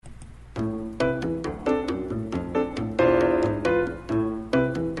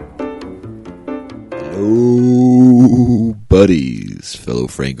buddies, fellow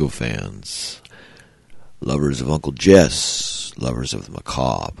Franco fans, lovers of Uncle Jess, lovers of the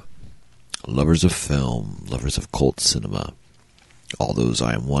macabre, lovers of film, lovers of cult cinema, all those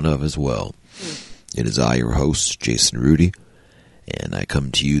I am one of as well. It is I, your host, Jason Rudy, and I come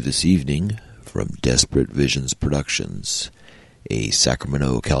to you this evening from Desperate Visions Productions, a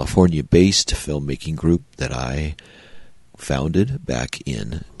Sacramento, California-based filmmaking group that I founded back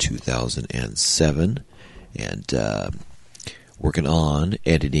in 2007, and working on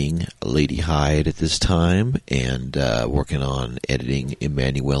editing Lady Hyde at this time, and working on editing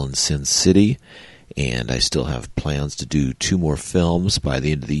Emmanuel in Sin City, and I still have plans to do 2 more films by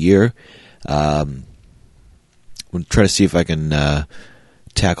the end of the year. I'm going to try to see if I can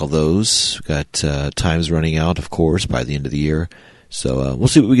tackle those. Got time's running out, of course, by the end of the year, so we'll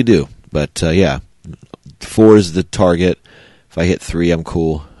see what we can do. But yeah, 4 is the target. If I hit 3, I'm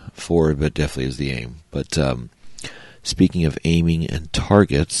cool. 4, but definitely is the aim. But speaking of aiming and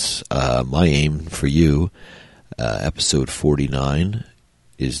targets, my aim for you, episode 49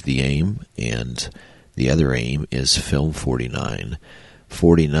 is the aim, and the other aim is film 49.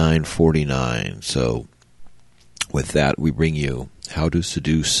 49. So with that, we bring you How to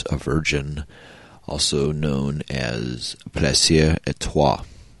Seduce a Virgin, also known as Plaisir et Trois,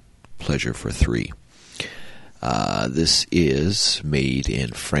 Pleasure for 3. This is made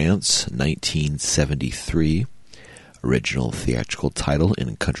in France, 1973. Original theatrical title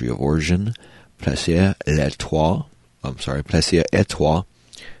in country of origin, Plaisir et Trois. Plaisir et Trois,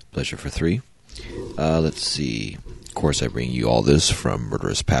 Pleasure for 3. Let's see. Of course, I bring you all this from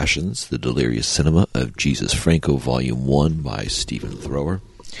Murderous Passions, The Delirious Cinema of Jesus Franco, Volume 1 by Stephen Thrower.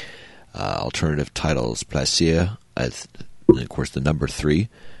 Alternative titles, Plaisir, and of course the number 3,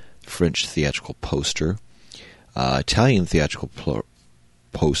 French theatrical poster. Italian theatrical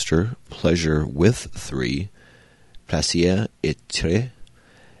poster, Pleasure with 3, Plaisir et Trois.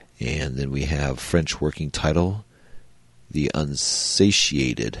 And then we have French working title, The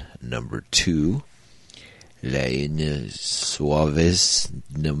Unsatiated, number 2, Les Insoives,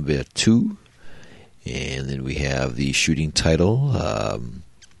 number 2. And then we have the shooting title,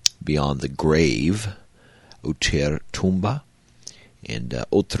 Beyond the Grave, Autre Tomba, and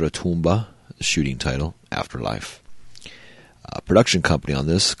Autre Tomba, the shooting title, Afterlife. Production company on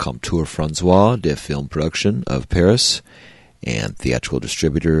this, Comptoir François de Film Production of Paris, and theatrical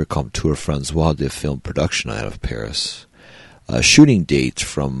distributor, Comptoir François de Film Production out of Paris. Shooting dates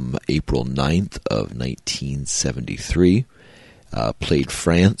from April 9th of 1973. Played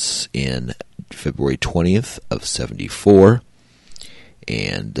France in February 20th of 74.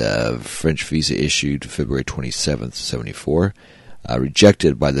 And French visa issued February 27th, 74.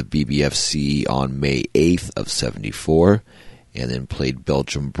 Rejected by the BBFC on May 8th of 74. And then played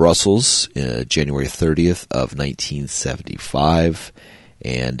Belgium, Brussels, January 30th of 1975.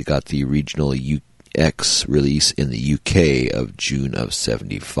 And got the regional UX release in the UK of June of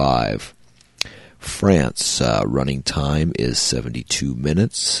 75. France, running time is 72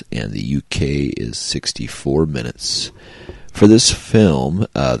 minutes, and the UK is 64 minutes. For this film,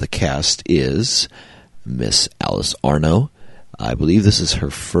 the cast is Miss Alice Arno. I believe this is her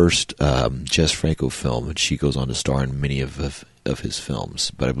first Jess Franco film, and she goes on to star in many of his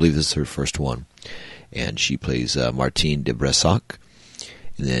films, but I believe this is her first one. And she plays Martine de Bressac.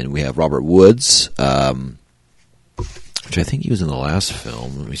 And then we have Robert Woods, which I think he was in the last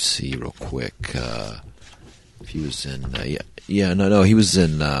film. Let me see real quick. If he was in, he was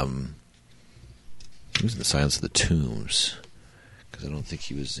in The Silence of the Tombs, because I don't think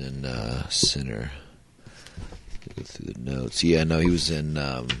he was in Sinner. Go through the notes. Yeah, no, he was in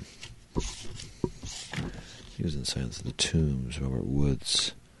Silence of the Tombs. Robert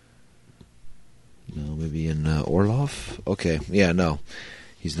Woods. No, maybe in Orloff. Okay, yeah, no,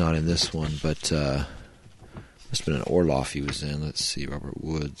 he's not in this one, but must have been an Orloff he was in. Let's see, Robert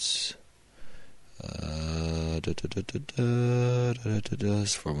Woods. For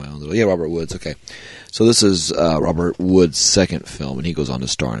my own little, Robert Woods. Okay, so this is Robert Woods' second film, and he goes on to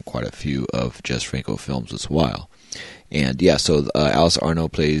star in quite a few of Jess Franco films as well. And so Alice Arno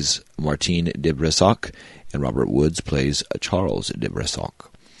plays Martine de Bressac, and Robert Woods plays Charles de Bressac.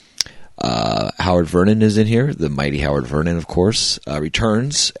 Howard Vernon is in here, the mighty Howard Vernon, of course,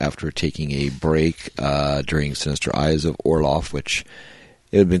 returns after taking a break during Sinister Eyes of Orloff, which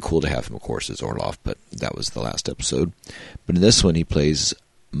it would have been cool to have him, of course, as Orloff, but that was the last episode. But in this one, he plays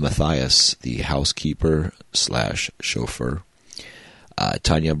Matthias, the housekeeper / chauffeur.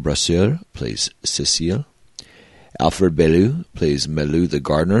 Tanya Brasseur plays Cecile. Alfred Bellew plays Melou the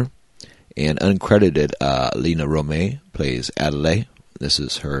gardener. And uncredited Lena Romay plays Adelaide. This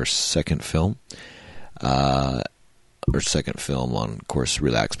is her second film. her second film on, of course,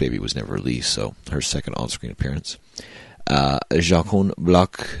 Relax Baby was never released, so her second on-screen appearance. Jacon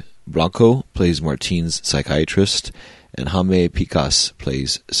Blanco plays Martine's psychiatrist, and Jaime Picas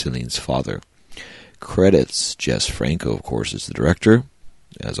plays Celine's father. Credits: Jess Franco, of course, is the director,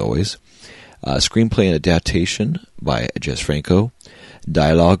 as always. Screenplay and adaptation by Jess Franco.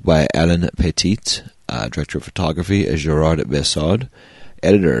 Dialogue by Alain Petit. Director of photography Gerard Bessard.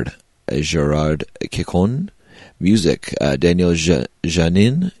 Editor Gerard Kikon. Music Daniel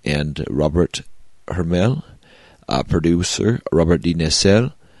Janin and Robert Hermel. Producer Robert D.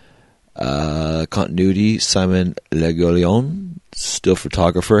 Nessel. Continuity Simon Legolion. Still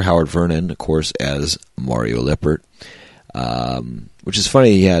photographer Howard Vernon, of course, as Mario Lippert. Which is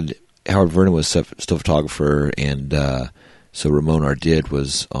funny, Howard Vernon was still photographer, and so Ramon Ardid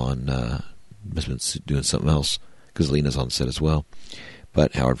was on, must have been doing something else, because Lena's on set as well.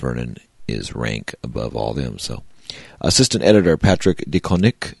 But Howard Vernon is rank above all them. So, assistant editor Patrick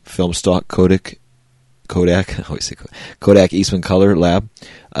DeConnick, film stock Kodak, I always say Kodak Eastman Color Lab,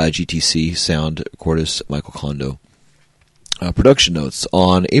 GTC Sound Cordis Michael Kondo. Production notes: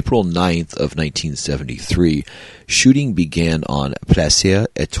 on April 9th of 1973, shooting began on Plaisir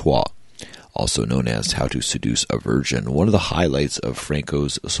et Toi, also known as How to Seduce a Virgin, one of the highlights of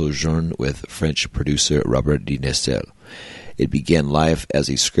Franco's sojourn with French producer Robert de Nessel. It began life as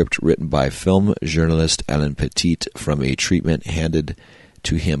a script written by film journalist Alain Petit from a treatment handed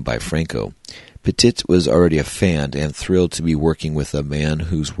to him by Franco. Petit was already a fan and thrilled to be working with a man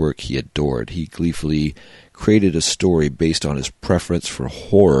whose work he adored. He gleefully created a story based on his preference for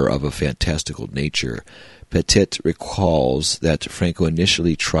horror of a fantastical nature. Petit recalls that Franco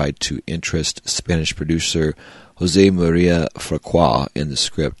initially tried to interest Spanish producer José María Farquhar in the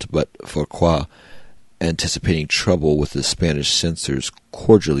script, but Farquhar, anticipating trouble with the Spanish censors,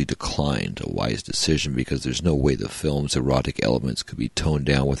 cordially declined. A wise decision, because there's no way the film's erotic elements could be toned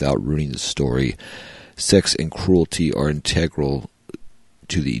down without ruining the story. Sex and cruelty are integral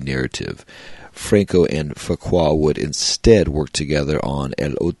to the narrative. Franco and Farquhar would instead work together on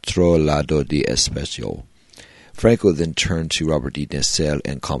El Otro Lado de Espacio. Franco then turned to Robert de Nessel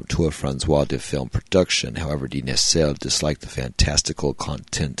and Comtois Francois de film production. However, de Nessel disliked the fantastical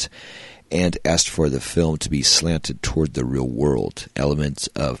content and asked for the film to be slanted toward the real world. Elements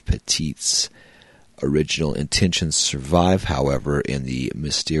of Petit's original intentions survive, however, in the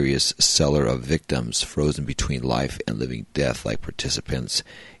mysterious cellar of victims, frozen between life and living death like participants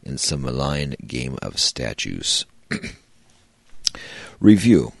in some malign game of statues.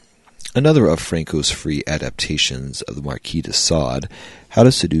 Review. Another of Franco's free adaptations of the Marquis de Sade, How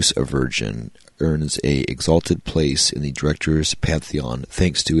to Seduce a Virgin, earns a exalted place in the director's pantheon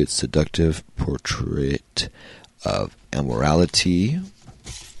thanks to its seductive portrait of immorality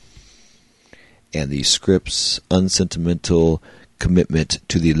and the script's unsentimental commitment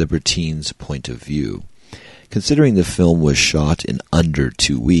to the libertine's point of view. Considering the film was shot in under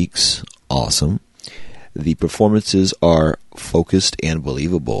 2 weeks, awesome. The performances are focused and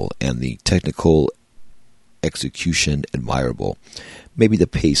believable, and the technical execution admirable. Maybe the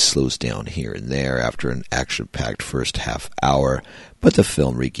pace slows down here and there after an action-packed first half hour, but the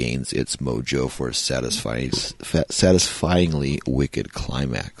film regains its mojo for a satisfyingly wicked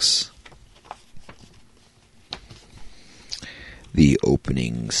climax. The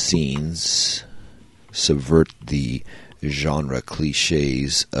opening scenes subvert the genre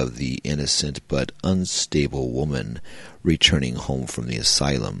cliches of the innocent but unstable woman returning home from the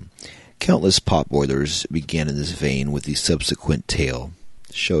asylum. Countless potboilers began in this vein, with the subsequent tale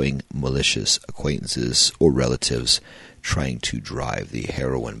showing malicious acquaintances or relatives trying to drive the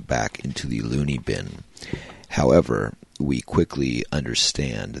heroine back into the loony bin. However, we quickly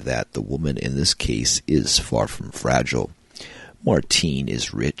understand that the woman in this case is far from fragile. Martine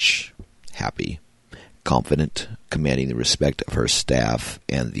is rich, happy, confident, commanding the respect of her staff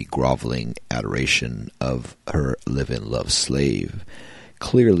and the groveling adoration of her live-and-love slave.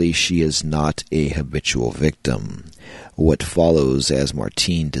 Clearly, she is not a habitual victim. What follows as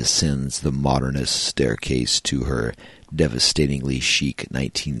Martine descends the modernist staircase to her devastatingly chic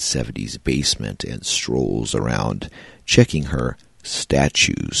 1970s basement and strolls around, checking her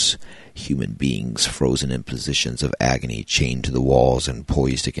statues, human beings frozen in positions of agony, chained to the walls and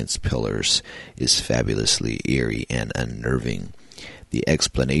poised against pillars, is fabulously eerie and unnerving. The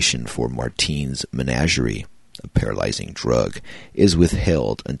explanation for Martine's menagerie, a paralyzing drug, is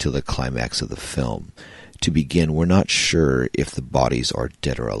withheld until the climax of the film. To begin, we're not sure if the bodies are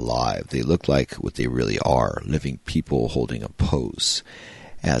dead or alive. They look like what they really are, living people holding a pose.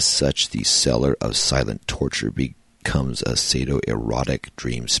 As such, the cellar of silent torture becomes a pseudo-erotic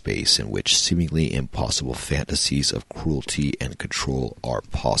dream space in which seemingly impossible fantasies of cruelty and control are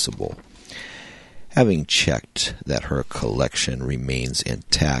possible. Having checked that her collection remains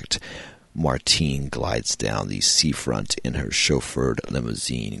intact, Martine glides down the seafront in her chauffeured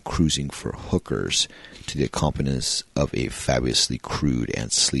limousine, cruising for hookers to the accompaniment of a fabulously crude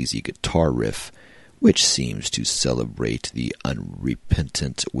and sleazy guitar riff, which seems to celebrate the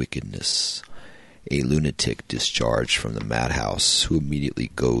unrepentant wickedness. A lunatic discharged from the madhouse who immediately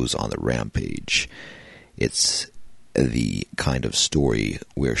goes on the rampage. It's the kind of story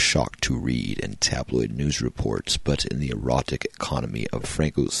we're shocked to read in tabloid news reports, but in the erotic economy of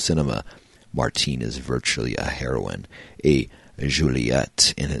Franco's cinema, Martine is virtually a heroine, a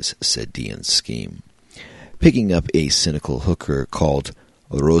Juliet in his Sadian scheme. Picking up a cynical hooker called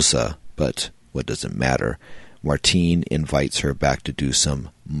Rosa, but what does it matter? Martine invites her back to do some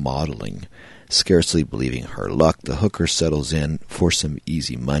modeling. Scarcely believing her luck, the hooker settles in for some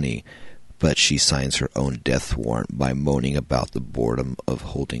easy money, but she signs her own death warrant by moaning about the boredom of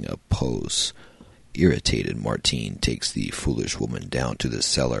holding a pose. Irritated, Martine takes the foolish woman down to the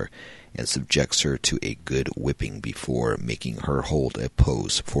cellar and subjects her to a good whipping before making her hold a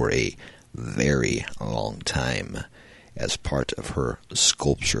pose for a very long time as part of her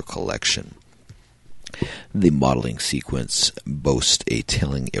sculpture collection. The modeling sequence boasts a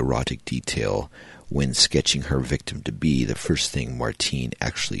telling erotic detail. When sketching her victim-to-be, the first thing Martine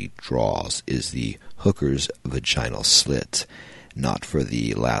actually draws is the hooker's vaginal slit. Not for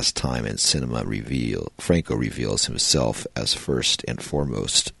the last time in cinema, Franco reveals himself as first and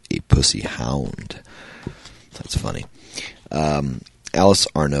foremost a pussy hound. That's funny. Alice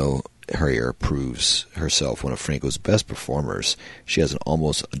Arnaud Harrier proves herself one of Franco's best performers. She has an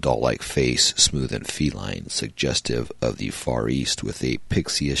almost doll-like face, smooth and feline, suggestive of the Far East, with a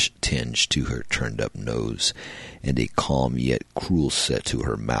pixie-ish tinge to her turned-up nose, and a calm yet cruel set to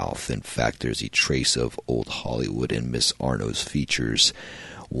her mouth. In fact, there's a trace of old Hollywood in Miss Arnaud's features.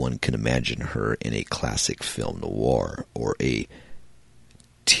 One can imagine her in a classic film noir, or a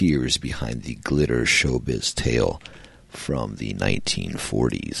tears behind the glitter showbiz tale from the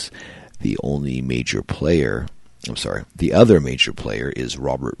 1940s. The other major player is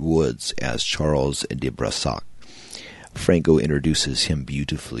Robert Woods as Charles de Brassac. Franco introduces him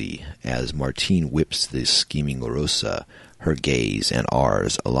beautifully. As Martine whips the scheming Rosa, her gaze and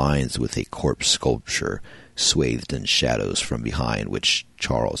ours aligns with a corpse sculpture swathed in shadows from behind which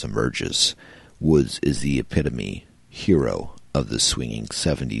Charles emerges. Woods is the epitome hero of the swinging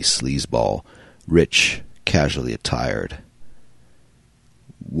 70s sleazeball, rich, casually attired,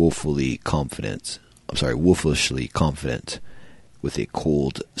 wolfishly confident, with a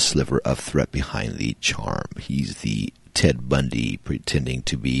cold sliver of threat behind the charm. He's the Ted Bundy pretending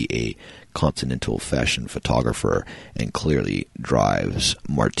to be a continental fashion photographer, and clearly drives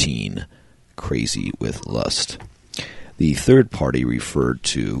Martine crazy with lust. The third party, referred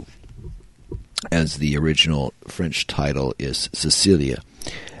to as the original French title, is Cecilia,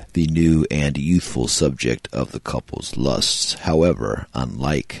 the new and youthful subject of the couple's lusts. However,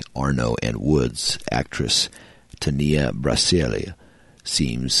 unlike Arnaud and Woods, actress Tania Brasilia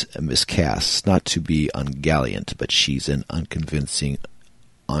seems miscast, not to be ungallant, but she's an unconvincing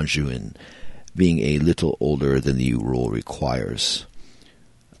Angevin, being a little older than the role requires.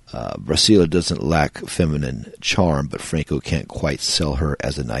 Brasilia doesn't lack feminine charm, but Franco can't quite sell her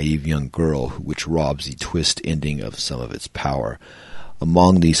as a naive young girl, which robs the twist ending of some of its power.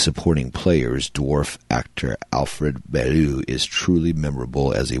 Among the supporting players, dwarf actor Alfred Bellew is truly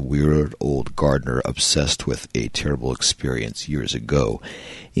memorable as a weird old gardener obsessed with a terrible experience years ago,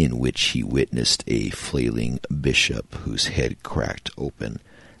 in which he witnessed a flailing bishop whose head cracked open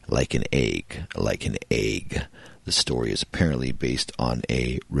like an egg. The story is apparently based on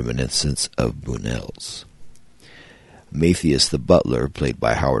a reminiscence of Bunel's. Matthias the butler, played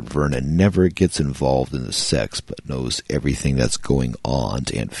by Howard Vernon, never gets involved in the sex, but knows everything that's going on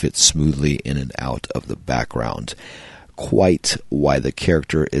and fits smoothly in and out of the background. Quite why the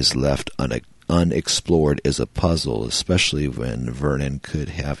character is left unexplored is a puzzle, especially when Vernon could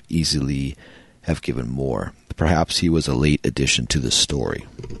have easily have given more. Perhaps he was a late addition to the story.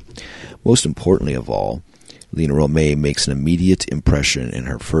 Most importantly of all, Lina Romay makes an immediate impression in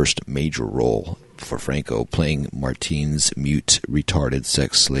her first major role for Franco, playing Martine's mute, retarded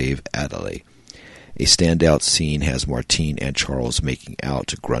sex slave Adelaide. A standout scene has Martine and Charles making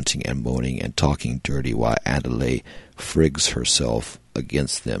out, grunting and moaning and talking dirty, while Adelaide frigs herself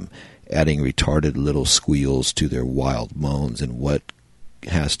against them, adding retarded little squeals to their wild moans in what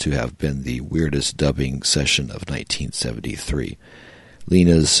has to have been the weirdest dubbing session of 1973.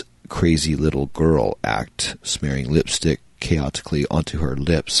 Lina's crazy little girl act, smearing lipstick chaotically onto her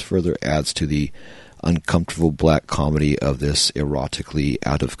lips, further adds to the uncomfortable black comedy of this erotically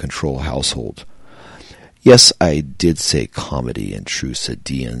out-of-control household. Yes, I did say comedy in true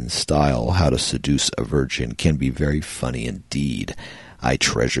Sadian style. How to Seduce a Virgin can be very funny indeed. I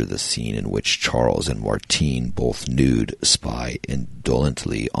treasure the scene in which Charles and Martine, both nude, spy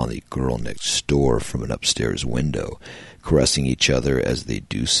indolently on the girl next door from an upstairs window, caressing each other as they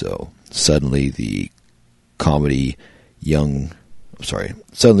do so. Suddenly the comely young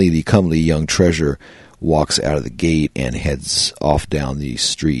treasure walks out of the gate and heads off down the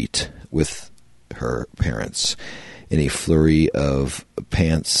street with her parents in a flurry of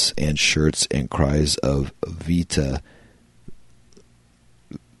pants and shirts and cries of Vita,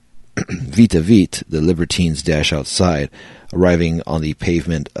 Vita Vite. The libertines dash outside, arriving on the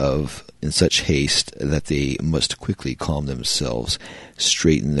pavement in such haste that they must quickly calm themselves,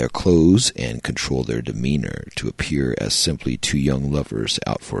 straighten their clothes, and control their demeanor to appear as simply two young lovers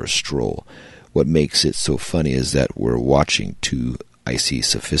out for a stroll. What makes it so funny is that we're watching two icy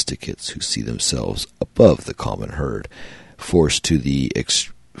sophisticates who see themselves above the common herd, forced by the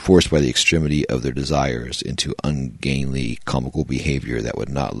extremity of their desires into ungainly comical behavior that would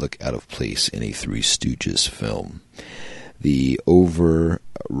not look out of place in a Three Stooges film. The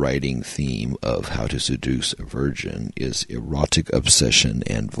overriding theme of How to Seduce a Virgin is erotic obsession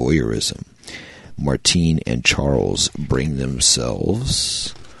and voyeurism. Martine and Charles bring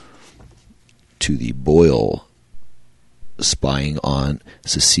themselves to the boil, spying on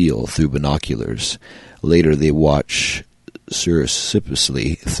Cecile through binoculars. Later they watch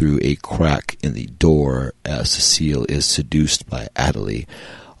surreptitiously through a crack in the door as Cecile is seduced by Adelie,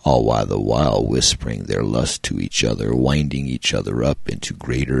 all the while whispering their lust to each other, winding each other up into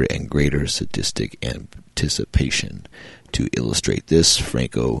greater and greater sadistic anticipation. To illustrate this,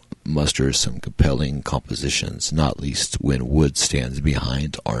 Franco musters some compelling compositions, not least when Wood stands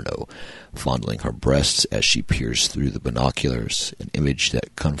behind Arno, fondling her breasts as she peers through the binoculars, an image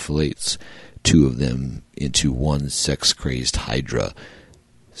that conflates two of them into one sex-crazed hydra,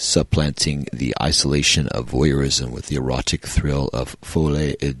 supplanting the isolation of voyeurism with the erotic thrill of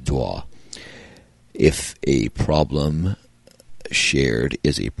folie et doigt. If a problem shared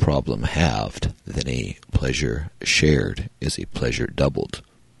is a problem halved, then a pleasure shared is a pleasure doubled.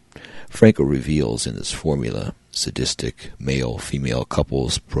 Franco reveals in this formula sadistic male-female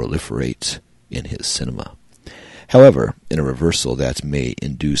couples proliferate in his cinema. However, in a reversal that may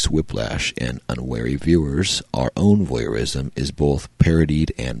induce whiplash in unwary viewers, our own voyeurism is both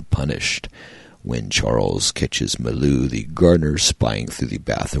parodied and punished. When Charles catches Malou, the gardener, spying through the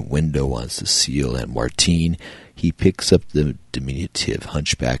bathroom window on Cecile and Martine, he picks up the diminutive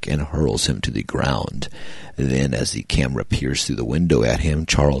hunchback and hurls him to the ground. Then, as the camera peers through the window at him,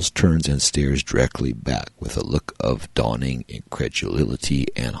 Charles turns and stares directly back with a look of dawning incredulity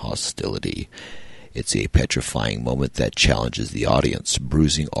and hostility. It's a petrifying moment that challenges the audience,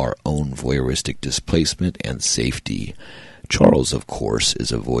 bruising our own voyeuristic displacement and safety. Charles, of course,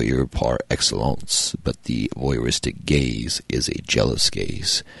 is a voyeur par excellence, but the voyeuristic gaze is a jealous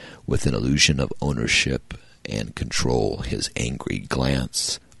gaze, with an illusion of ownership and control. His angry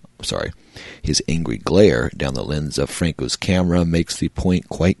glare down the lens of Franco's camera makes the point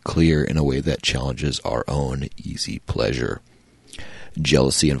quite clear in a way that challenges our own easy pleasure.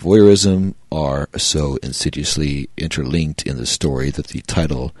 Jealousy and voyeurism are so insidiously interlinked in the story that the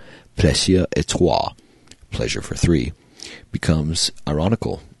title Plaisir et trois, Pleasure for Three, becomes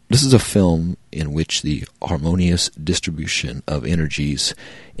ironical. This is a film in which the harmonious distribution of energies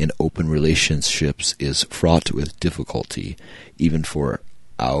in open relationships is fraught with difficulty, even for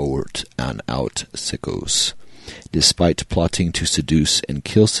out-and-out sickos. Despite plotting to seduce and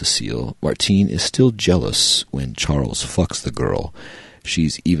kill Cecile, Martine is still jealous when Charles fucks the girl.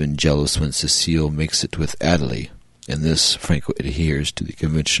 She's even jealous when Cecile makes it with Adelie. In this, Franco adheres to the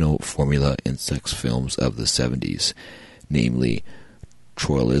conventional formula in sex films of the 70s, namely,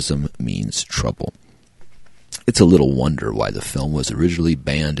 Troilism means trouble. It's a little wonder why the film was originally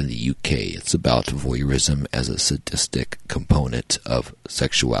banned in the UK. It's about voyeurism as a sadistic component of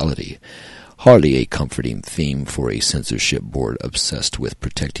sexuality. Hardly a comforting theme for a censorship board obsessed with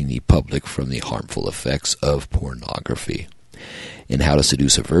protecting the public from the harmful effects of pornography. In How to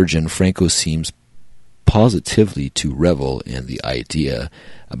Seduce a Virgin, Franco seems positively to revel in the idea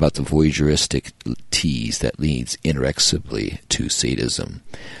about the voyeuristic tease that leads inexorably to sadism.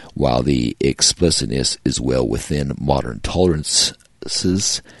 While the explicitness is well within modern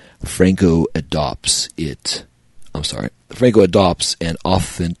tolerances, Franco adopts an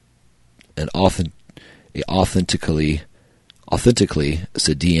authentically authentically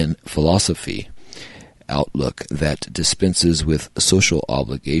Sadian philosophy outlook that dispenses with social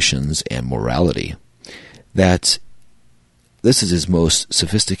obligations and morality. That this is his most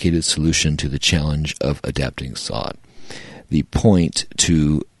sophisticated solution to the challenge of adapting thought. The point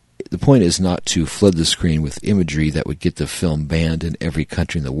is not to flood the screen with imagery that would get the film banned in every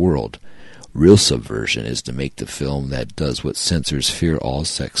country in the world. Real subversion is to make the film that does what censors fear all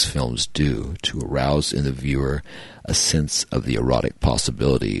sex films do, to arouse in the viewer a sense of the erotic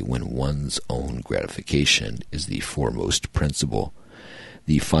possibility when one's own gratification is the foremost principle.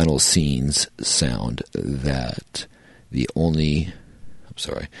 The final scenes sound the only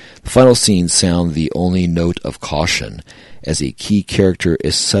note of caution as a key character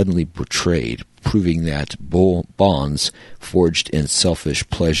is suddenly betrayed, proving that bonds forged in selfish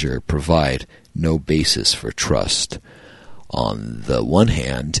pleasure provide no basis for trust. On the one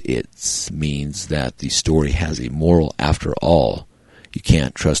hand, it means that the story has a moral after all. You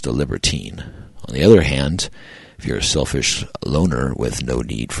can't trust a libertine. On the other hand, if you're a selfish loner with no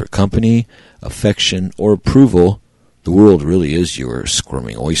need for company, affection, or approval, the world really is your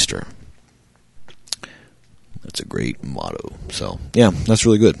squirming oyster. That's a great motto. So, yeah, that's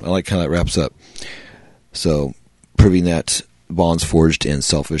really good. I like how that wraps up. So, proving that bonds forged in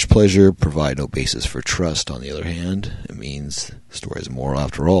selfish pleasure provide no basis for trust. On the other hand, it means the story is moral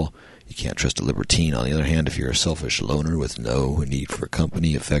after all. You can't trust a libertine. On the other hand, if you're a selfish loner with no need for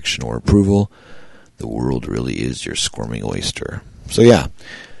company, affection, or approval, the world really is your squirming oyster. So, yeah,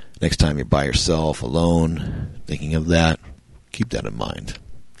 next time you're by yourself, alone, thinking of that, keep that in mind.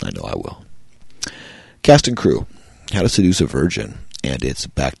 I know I will. Cast and crew. How to Seduce a Virgin and its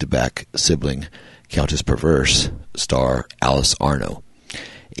back-to-back sibling, Countess Perverse, star Alice Arno,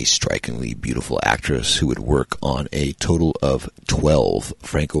 a strikingly beautiful actress who would work on a total of 12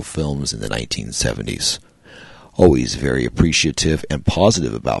 Franco films in the 1970s. Always very appreciative and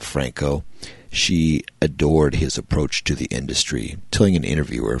positive about Franco, she adored his approach to the industry, telling an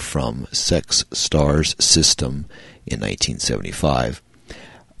interviewer from Sex Stars System in 1975,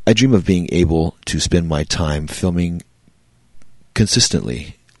 "I dream of being able to spend my time filming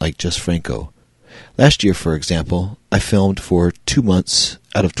consistently, like just Franco. Last year, for example, I filmed for 2 months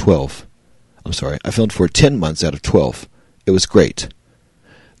out of 12. I filmed for 10 months out of 12. It was great."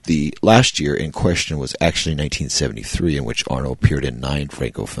 The last year in question was actually 1973, in which Arno appeared in 9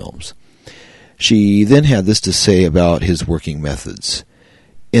 Franco films. She then had this to say about his working methods.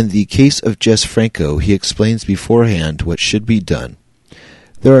 "In the case of Jess Franco, he explains beforehand what should be done.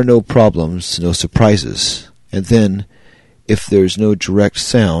 There are no problems, no surprises. And then, if there's no direct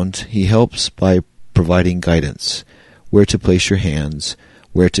sound, he helps by providing guidance. Where to place your hands,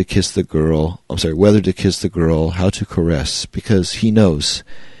 whether to kiss the girl, how to caress, because he knows.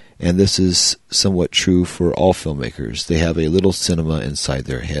 And this is somewhat true for all filmmakers. They have a little cinema inside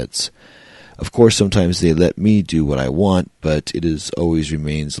their heads. Of course, sometimes they let me do what I want, but it always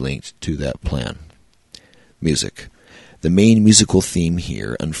remains linked to that plan." Music. The main musical theme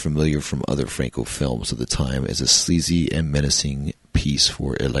here, unfamiliar from other Franco films of the time, is a sleazy and menacing piece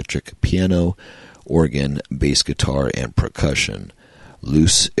for electric piano, organ, bass guitar, and percussion.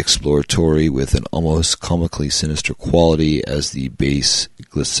 Loose, exploratory, with an almost comically sinister quality as the bass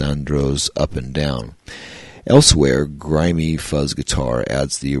glissandros up and down. Elsewhere, grimy fuzz guitar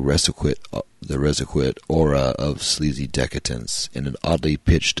adds the requisite aura of sleazy decadence, and an oddly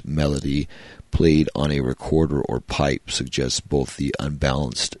pitched melody played on a recorder or pipe suggests both the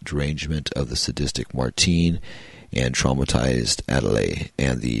unbalanced derangement of the sadistic Martine and traumatized Adelaide,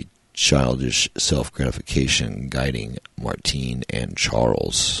 and the childish self-gratification guiding Martine and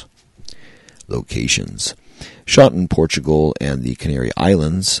Charles. Locations. Shot in Portugal and the Canary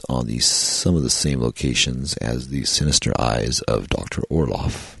Islands on some of the same locations as the sinister eyes of Dr.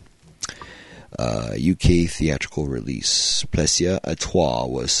 Orloff. UK theatrical release. Plaisir à Toi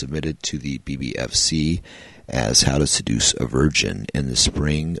was submitted to the BBFC as How to Seduce a Virgin in the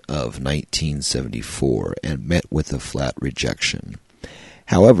spring of 1974 and met with a flat rejection.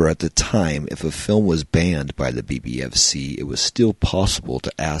 However, at the time, if a film was banned by the BBFC, it was still possible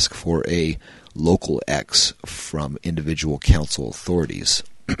to ask for a local X from individual council authorities.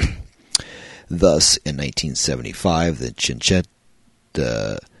 Thus, in 1975,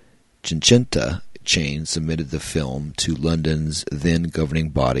 the Cinecittà chain submitted the film to London's then governing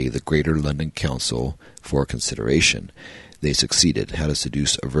body, the Greater London Council, for consideration. They succeeded. How to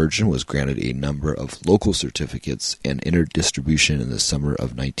Seduce a Virgin was granted a number of local certificates and entered distribution in the summer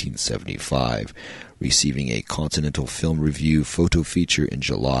of 1975, receiving a Continental Film Review photo feature in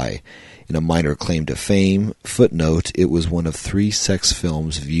July. In a minor claim to fame, footnote, it was one of 3 sex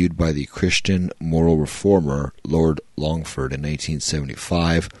films viewed by the Christian moral reformer Lord Longford in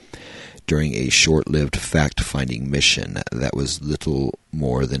 1975 during a short-lived fact-finding mission that was little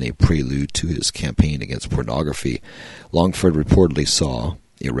more than a prelude to his campaign against pornography. Longford reportedly saw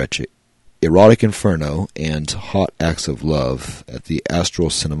Erotic Inferno and Hot Acts of Love at the Astral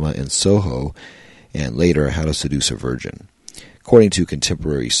Cinema in Soho, and later How to Seduce a Virgin. According to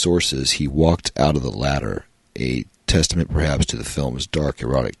contemporary sources, he walked out of the latter, a testament perhaps to the film's dark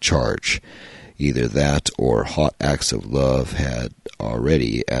erotic charge. Either that or Hot Acts of Love had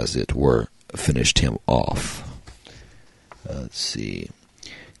already, as it were, finished him off. Let's see.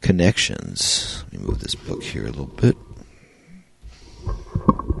 Connections. Let me move this book here a little bit.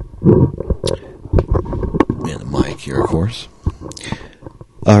 And the mic here, of course.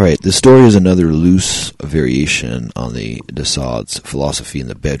 Alright, the story is another loose variation on the de Sade's philosophy in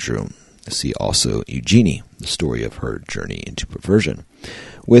the bedroom. See also Eugenie, the story of her journey into perversion,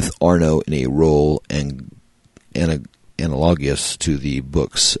 with Arnaud in a role analogous to the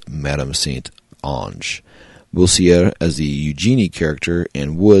book's Madame Saint-Ange, Boissier as the Eugenie character,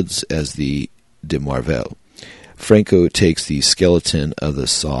 and Woods as the de Marville. Franco takes the skeleton of the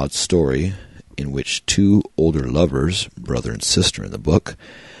Sade story, in which 2 older lovers, brother and sister in the book,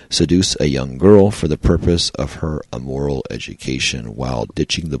 seduce a young girl for the purpose of her immoral education, while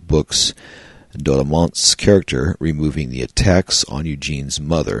ditching the book's Dolemont's character, removing the attacks on Eugene's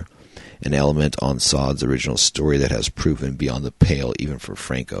mother, an element on Sade's original story that has proven beyond the pale even for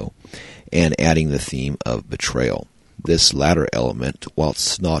Franco, and adding the theme of betrayal. This latter element,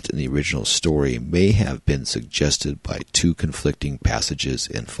 whilst not in the original story, may have been suggested by 2 conflicting passages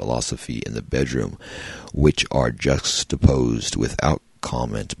in Philosophy in the Bedroom, which are juxtaposed without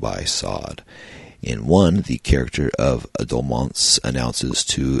comment by Sade. In one, the character of Dolmans announces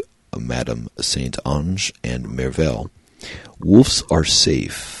to Madame Saint-Ange and Merville, "Wolves are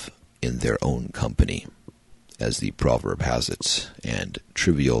safe in their own company," as the proverb has it, and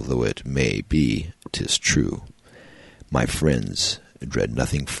trivial though it may be, 'tis true. "My friends, dread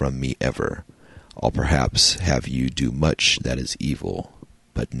nothing from me ever. I'll perhaps have you do much that is evil,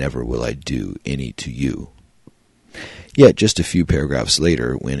 but never will I do any to you." Yet just a few paragraphs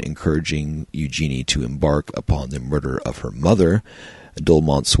later, when encouraging Eugenie to embark upon the murder of her mother,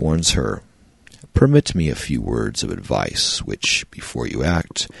 Dolmans warns her, "Permit me a few words of advice, which, before you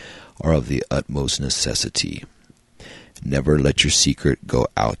act, are of the utmost necessity. Never let your secret go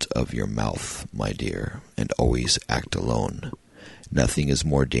out of your mouth, my dear, and always act alone. Nothing is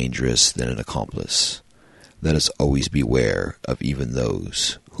more dangerous than an accomplice. Let us always beware of even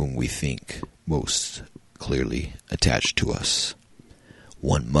those whom we think most clearly attached to us.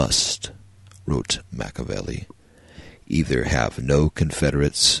 One must," wrote Machiavelli, "either have no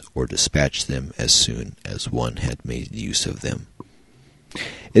confederates or dispatch them as soon as one had made use of them."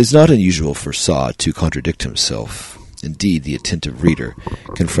 It is not unusual for Sade to contradict himself. Indeed, the attentive reader,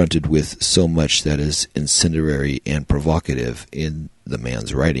 confronted with so much that is incendiary and provocative in the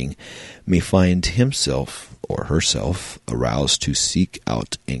man's writing, may find himself or herself aroused to seek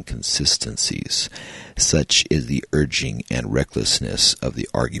out inconsistencies. Such is the urging and recklessness of the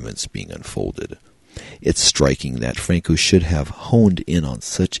arguments being unfolded. It's striking that Franco should have honed in on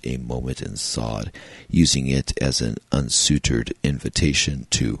such a moment in Sade, using it as an unsuited invitation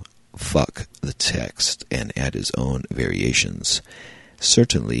to fuck the text and add his own variations.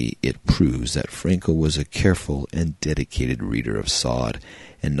 Certainly, it proves that Franco was a careful and dedicated reader of Sade,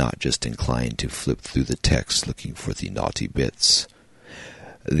 and not just inclined to flip through the text looking for the naughty bits.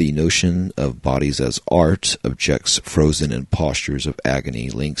 The notion of bodies as art, objects frozen in postures of agony,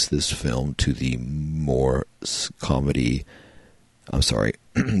 links this film to the more comedy.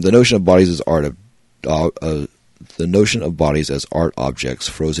 The notion of bodies as art The notion of bodies as art objects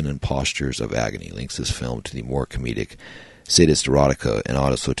frozen in postures of agony links this film to the more comedic sadist erotica, and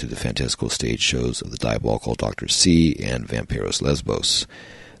also to the fantastical stage shows of the diabolical Dr. C and Vampiros Lesbos.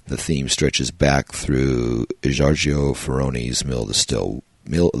 The theme stretches back through Giorgio Ferroni's Mill of the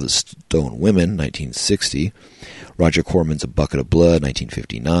Stone Women, 1960, Roger Corman's A Bucket of Blood,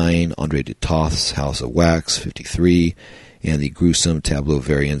 1959, Andre de Toth's House of Wax, 1953, and the gruesome tableau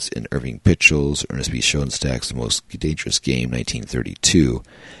variants in Irving Pitchell's Ernest B. Schoenstack's The Most Dangerous Game, 1932.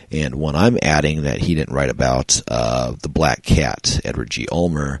 And one I'm adding that he didn't write about, The Black Cat, Edward G.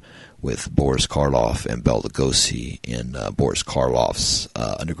 Ulmer, with Boris Karloff and Bela Lugosi in Boris Karloff's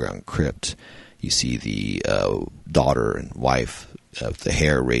Underground Crypt. you see the daughter and wife of the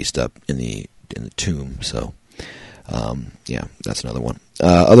hair raised up in the tomb. So, yeah, that's another one.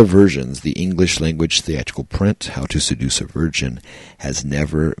 Other versions, the English language theatrical print, How to Seduce a Virgin, has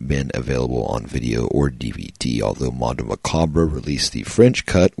never been available on video or DVD, although Mondo Macabre released the French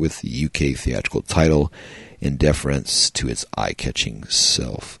cut with the UK theatrical title in deference to its eye-catching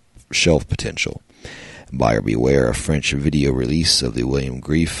shelf potential. Buyer beware, a French video release of the William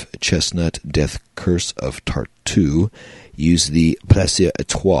Grief Chestnut Death Curse of Tartuffe used the Plaisir et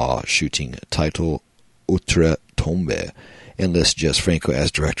Toi shooting title Outre Tombe and lists Jess Franco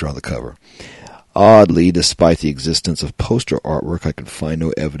as director on the cover. Oddly, despite the existence of poster artwork, I could find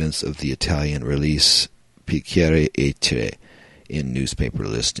no evidence of the Italian release Picchiere e Tre in newspaper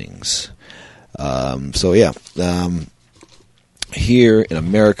listings. Here in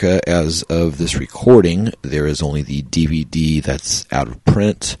America, as of this recording, there is only the DVD that's out of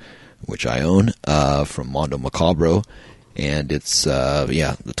print, which I own, from Mondo Macabre, and it's,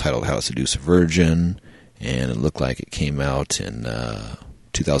 the title How to Seduce a Virgin, and it looked like it came out in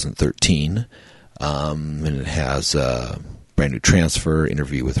 2013, and it has a brand new transfer,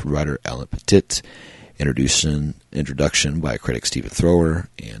 interview with writer Alan Petit, introduction by critic Stephen Thrower,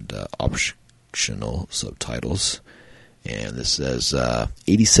 and optional subtitles. And this says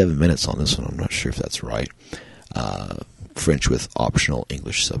 87 minutes on this one. I'm not sure if that's right. French with optional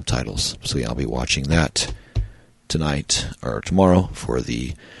English subtitles. So yeah, I'll be watching that tonight or tomorrow for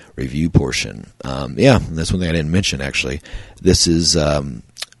the review portion. That's one thing I didn't mention, actually. This is a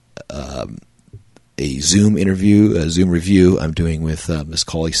Zoom interview, a Zoom review I'm doing with Miss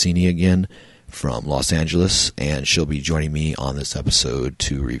Collie Sini again from Los Angeles, and she'll be joining me on this episode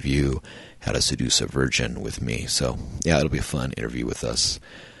to review How to Seduce a Virgin with me. So, yeah, it'll be a fun interview with us,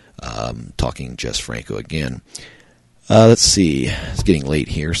 talking Jess Franco again. Let's see. It's getting late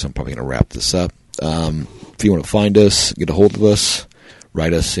here, so I'm probably going to wrap this up. If you want to find us, get a hold of us,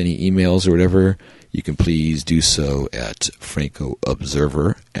 write us any emails or whatever, you can please do so at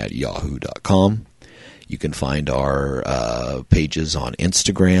francoobserver@yahoo.com. You can find our pages on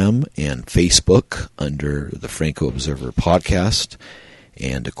Instagram and Facebook under the Franco Observer Podcast.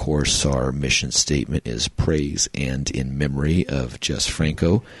 And, of course, our mission statement is praise and in memory of Jess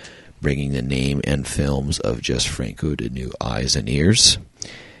Franco, bringing the name and films of Jess Franco to new eyes and ears.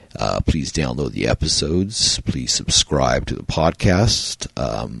 Please download the episodes. Please subscribe to the podcast.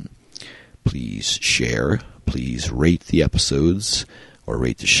 Please share. Please rate the episodes or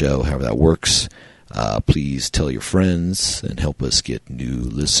rate the show, however that works. Please tell your friends and help us get new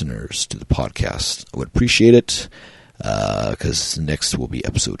listeners to the podcast. I would appreciate it. Because next will be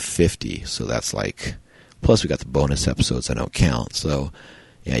episode 50, so that's like, plus we got the bonus episodes I don't count, so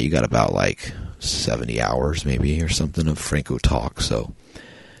yeah, you got about like 70 hours maybe or something of Franco talk, so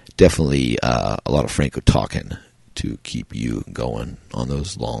definitely a lot of Franco talking to keep you going on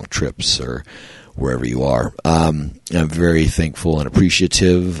those long trips or wherever you are. I'm very thankful and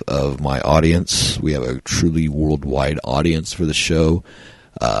appreciative of my audience. We have a truly worldwide audience for the show.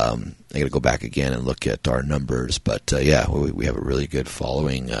 I got to go back again and look at our numbers, but we have a really good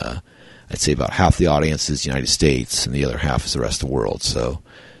following. I'd say about half the audience is the United States, and the other half is the rest of the world. So,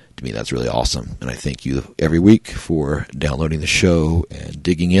 to me, that's really awesome. And I thank you every week for downloading the show and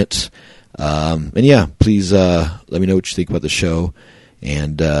digging it. Please let me know what you think about the show,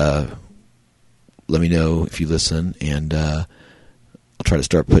 and let me know if you listen. And I'll try to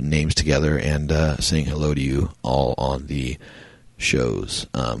start putting names together and saying hello to you all on the shows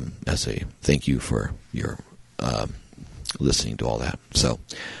as a thank you for your listening to all that. So,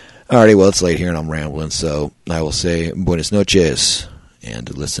 alrighty, well, it's late here and I'm rambling, so I will say buenas noches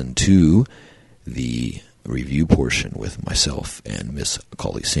and listen to the review portion with myself and Miss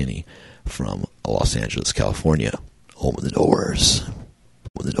Collie Sini from Los Angeles, California. Open the doors.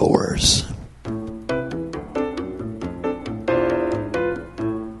 Open the doors.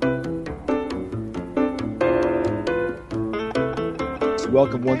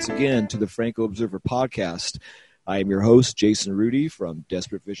 Welcome once again to the Franco Observer Podcast. I am your host, Jason Rudy from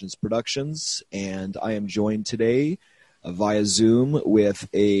Desperate Visions Productions, and I am joined today via Zoom with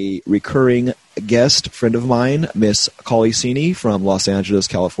a recurring guest friend of mine, Miss Collie Sini from Los Angeles,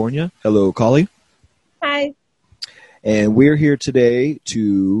 California. Hello, Collie. Hi. And we're here today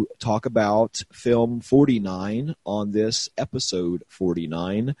to talk about film 49 on this episode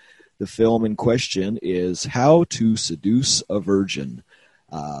 49. The film in question is How to Seduce a Virgin.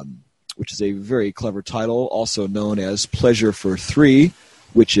 Which is a very clever title, also known as Pleasure for Three,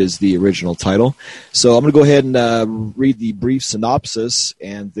 which is the original title. So I'm going to go ahead and read the brief synopsis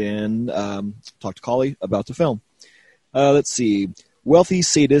and then talk to Collie about the film. Let's see. Wealthy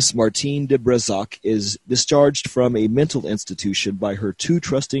sadist Martine de Brezac is discharged from a mental institution by her too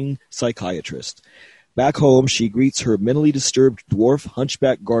trusting psychiatrist. Back home, she greets her mentally disturbed dwarf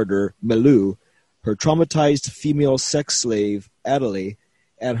hunchback gardener, Melou, her traumatized female sex slave, Adelaide,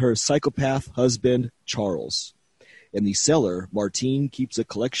 and her psychopath husband, Charles. In the cellar, Martine keeps a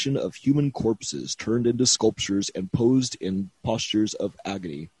collection of human corpses turned into sculptures and posed in postures of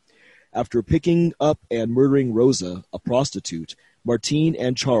agony. After picking up and murdering Rosa, a prostitute, Martine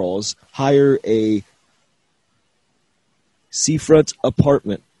and Charles hire a seafront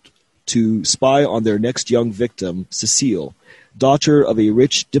apartment to spy on their next young victim, Cecile, daughter of a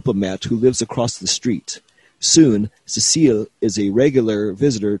rich diplomat who lives across the street. Soon, Cecile is a regular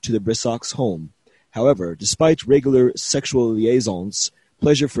visitor to the Bressacs' home. However, despite regular sexual liaisons,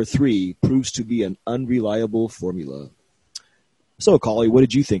 pleasure for three proves to be an unreliable formula. So, Collie, what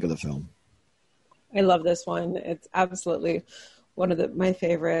did you think of the film? I love this one. It's absolutely one of my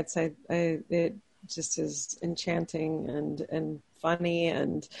favorites. It just is enchanting and funny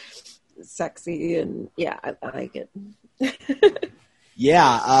and sexy, and yeah, I like it.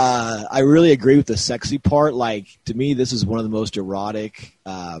 Yeah, I really agree with the sexy part. Like, to me, this is one of the most erotic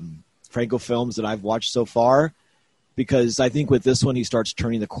Franco films that I've watched so far, because I think with this one he starts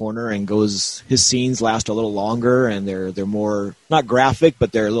turning the corner and his scenes last a little longer, and they're more, not graphic,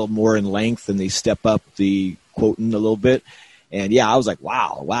 but they're a little more in length, and they step up the quotient a little bit. And yeah, I was like,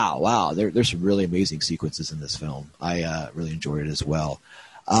 wow. There's some really amazing sequences in this film. I really enjoyed it as well.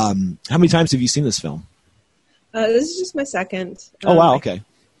 How many times have you seen this film? This is just my second. Oh, wow, okay.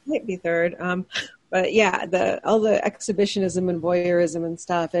 Might be third. But yeah, all the exhibitionism and voyeurism and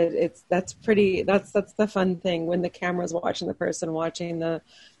stuff. That's the fun thing when the camera's watching the person, watching the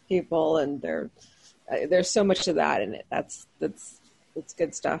people, and there's so much of that in it. That's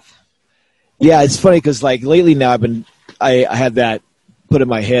good stuff. Yeah, it's funny because like lately now I had that put in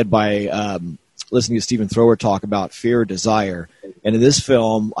my head by listening to Stephen Thrower talk about fear or desire. And in this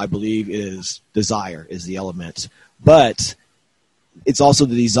film, I believe desire is the element. But it's also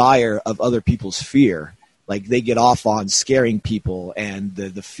the desire of other people's fear. Like they get off on scaring people and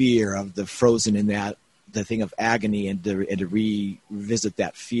the fear of the frozen in that, the thing of agony and to revisit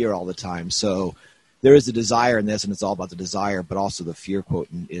that fear all the time. So there is a desire in this, and it's all about the desire, but also the fear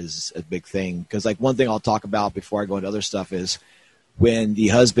quotient is a big thing. Because like one thing I'll talk about before I go into other stuff is when the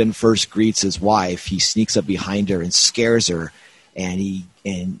husband first greets his wife, he sneaks up behind her and scares her, and he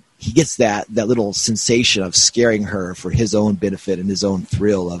gets that little sensation of scaring her for his own benefit and his own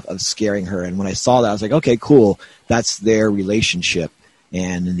thrill of scaring her. And when I saw that, I was like, okay, cool. That's their relationship.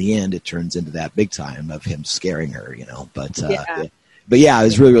 And in the end, it turns into that big time of him scaring her, you know. But yeah, it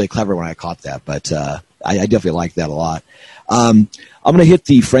was really, really clever when I caught that. But I definitely like that a lot. I'm going to hit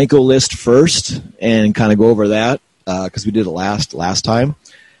the Franco list first and kind of go over that because we did it last time.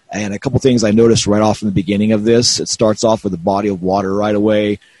 And a couple things I noticed right off in the beginning of this. It starts off with a body of water right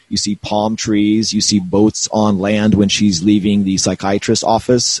away. You see palm trees. You see boats on land when she's leaving the psychiatrist's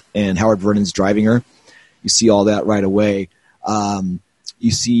office and Howard Vernon's driving her. You see all that right away.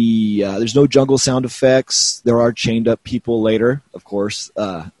 You see there's no jungle sound effects. There are chained up people later, of course,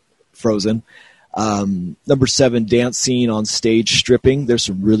 frozen. Number 7, dance scene on stage stripping. There's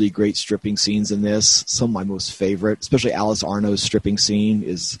some really great stripping scenes in this. Some of my most favorite, especially Alice Arno's stripping scene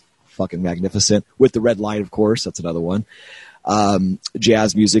is fucking magnificent. With the red light, of course, that's another one.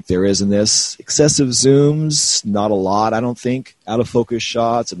 Jazz music there is in this. Excessive zooms, not a lot, I don't think. Out of focus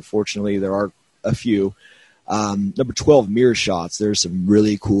shots, unfortunately, there are a few. Number 12, mirror shots. There's some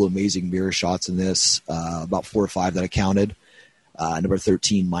really cool, amazing mirror shots in this, about 4 or 5 that I counted. Number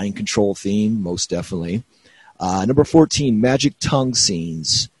 13, mind control theme, most definitely. Number 14, magic tongue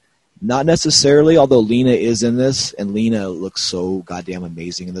scenes. Not necessarily, although Lena is in this, and Lena looks so goddamn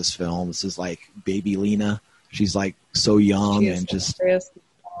amazing in this film. This is like baby Lena. She's like so young and just...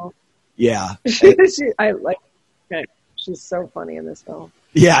 Yeah. I like her. She's so funny in this film.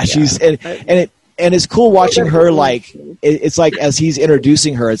 Yeah, she's... And it's cool watching her, like, it's like as he's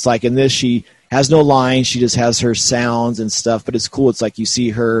introducing her, it's like in this she has no lines, she just has her sounds and stuff, but it's cool. It's like you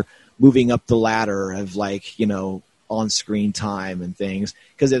see her moving up the ladder of, like, you know, on-screen time and things.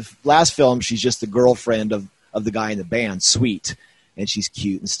 Because in last film, she's just the girlfriend of the guy in the band, Sweet, and she's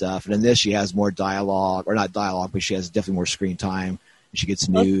cute and stuff. And in this, she has more dialogue, or not dialogue, but she has definitely more screen time. And she gets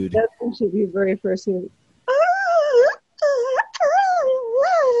nude. That's when she be very first.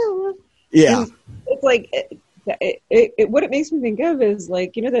 Yeah. And it's like, what it makes me think of is,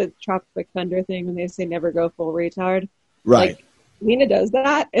 like, you know, the Tropic Thunder thing when they say never go full retard? Right. Like, Lena does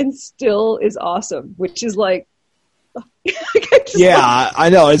that and still is awesome, which is like, Yeah, I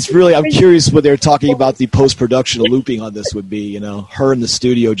know. It's really, I'm curious what they're talking about the post-production looping on this would be, you know, her in the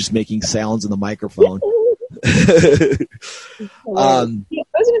studio just making sounds in the microphone. I was going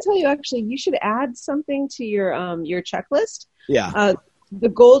to tell you, actually, you should add something to your checklist. Yeah. The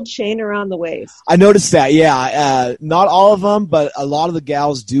gold chain around the waist. I noticed that, yeah. Not all of them, but a lot of the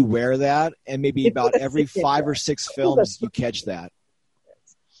gals do wear that, and maybe about every 5 or 6 films you catch that.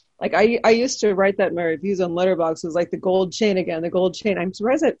 Like I used to write that in my reviews on Letterboxd. It was like the gold chain again, the gold chain. I'm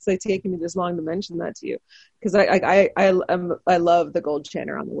surprised it's like taken me this long to mention that to you, because I love the gold chain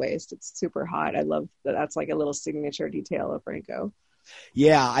around the waist. It's super hot. I love that. That's like a little signature detail of Franco.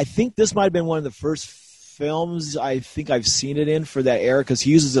 Yeah, I think this might have been one of the first films I think I've seen it in for that era, because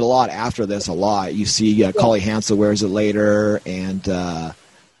he uses it a lot after this. A lot. You see, Collie Hansel wears it later, and a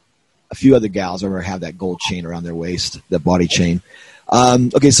few other gals I remember have that gold chain around their waist, that body chain.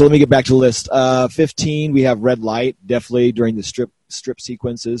 Okay, so let me get back to the list. 15, we have Red Light, definitely during the strip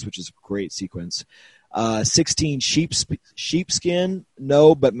sequences, which is a great sequence. 16, Sheepskin,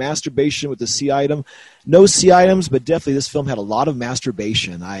 no, but masturbation with the C item. No C items, but definitely this film had a lot of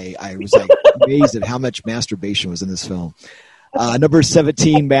masturbation. I was like amazed at how much masturbation was in this film. Number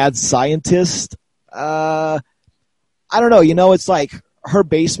 17, Mad Scientist. I don't know, you know, it's like her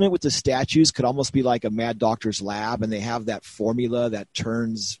basement with the statues could almost be like a Mad Doctor's lab, and they have that formula that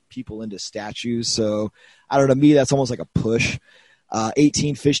turns people into statues. So, I don't know, to me, that's almost like a push.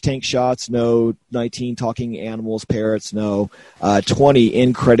 18, fish tank shots, no. 19, talking animals, parrots, no. 20,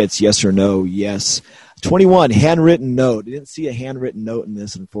 end credits, yes or no, yes. 21, handwritten note. I didn't see a handwritten note in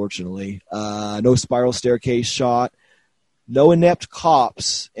this, unfortunately. No spiral staircase shot. No inept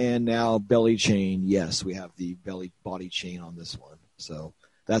cops, and now belly chain. Yes, we have the body chain on this one. So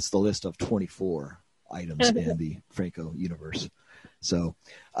that's the list of 24 items in the Franco universe. So,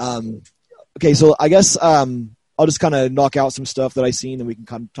 okay, so I guess I'll just kind of knock out some stuff that I've seen, and we can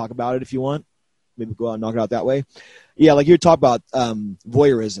kind of talk about it if you want. Maybe go out and knock it out that way. Yeah, like you're talking about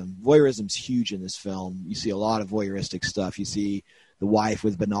voyeurism. Voyeurism's huge in this film. You see a lot of voyeuristic stuff. You see the wife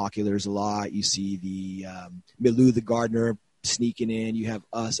with binoculars a lot. You see the Milou the gardener sneaking in. You have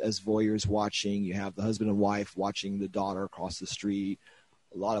us as voyeurs watching. You have the husband and wife watching the daughter across the street.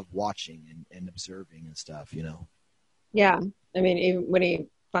 A lot of watching and observing and stuff, you know. Yeah. I mean, even when he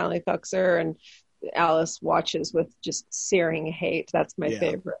finally fucks her and Alice watches with just searing hate, that's my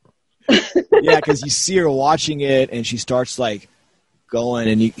favorite. Yeah, because you see her watching it and she starts like going,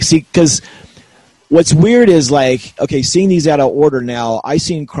 and you see, because what's weird is like, okay, seeing these out of order now, I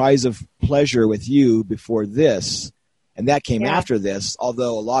seen Cries of Pleasure with you before this, and that came after this,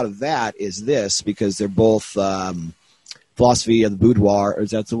 although a lot of that is this, because they're both Philosophy of the Boudoir, or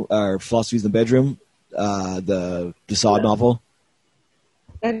is that Philosophies in the Bedroom, the Sade novel?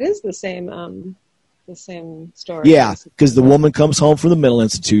 That is the same story. Yeah, because the woman comes home from the mental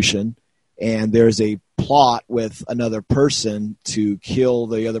institution, and there's a plot with another person to kill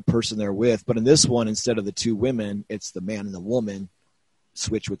the other person they're with. But in this one, instead of the two women, it's the man and the woman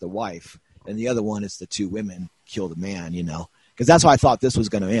switch with the wife. And the other one, it's the two women kill the man, you know. Because that's how I thought this was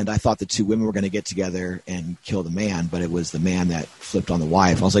going to end. I thought the two women were going to get together and kill the man, but it was the man that flipped on the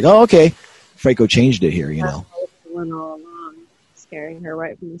wife. I was like, oh, okay. Franco changed it here, you know. Went all along, scaring her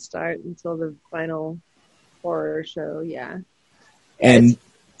right from the start until the final horror show, yeah. And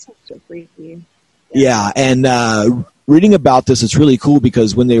it's so freaky. Yeah, and reading about this, it's really cool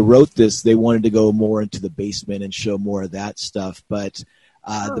because when they wrote this, they wanted to go more into the basement and show more of that stuff, but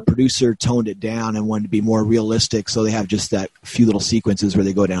the producer toned it down and wanted to be more realistic, so they have just that few little sequences where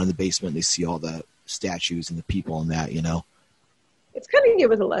they go down in the basement and they see all the statues and the people and that, you know. It's kind of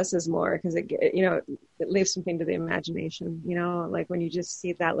give it the less is more, because it leaves something to the imagination, you know, like when you just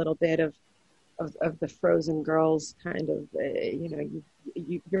see that little bit of the frozen girls kind of,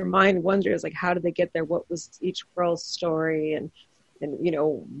 your mind wonders, like, how did they get there? What was each girl's story? And you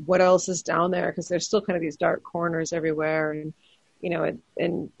know, what else is down there? Because there's still kind of these dark corners everywhere. And, you know,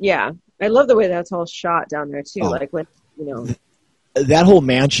 and yeah, I love the way that's all shot down there too. Like when, you know, that whole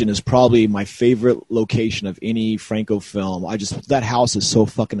mansion is probably my favorite location of any Franco film. That house is so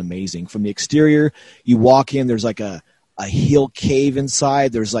fucking amazing. From the exterior, you walk in, there's like a hill cave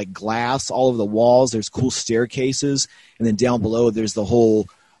inside. There's like glass all over the walls. There's cool staircases. And then down below, there's the whole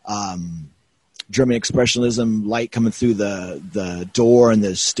German Expressionism light coming through the door and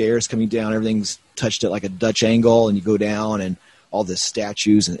the stairs coming down. Everything's touched at like a Dutch angle, and you go down and all the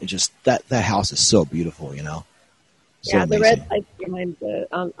statues. And it just, that house is so beautiful, you know. So yeah, the amazing. red light behind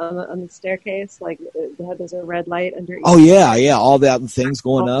on the staircase, like they had there's a red light under each. Oh yeah, all that things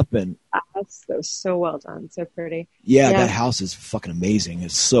going up, and house. That was so well done, so pretty. yeah, Yeah, that house is fucking amazing.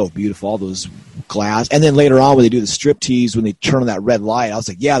 It's so beautiful, all those glass. And then later on, when they do the strip tease, when they turn on that red light, I was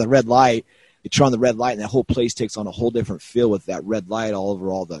like, yeah, the red light. They turn on the red light, and that whole place takes on a whole different feel with that red light all over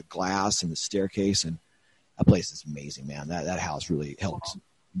all the glass and the staircase. And that place is amazing, man. That house really helped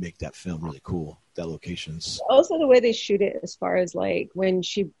make that film really cool. That location's also the way they shoot it, as far as like when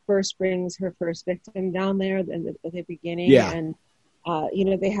she first brings her first victim down there at the beginning, Yeah. and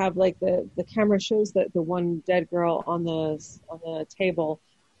they have like the camera shows that the one dead girl on the table,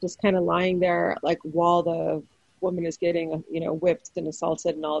 just kind of lying there, like while the woman is getting whipped and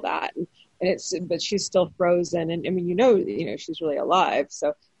assaulted and all that, but she's still frozen, and I mean she's really alive,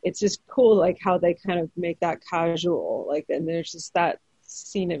 so it's just cool like how they kind of make that casual, like, and there's just that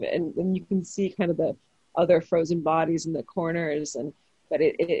scene of it, and then you can see kind of the other frozen bodies in the corners, but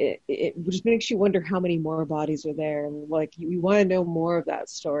it just makes you wonder how many more bodies are there, and like you want to know more of that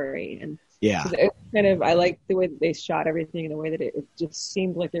story. And yeah. it kind of, I like the way that they shot everything, in the way that it just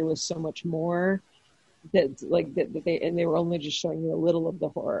seemed like there was so much more that they were only just showing you a little of the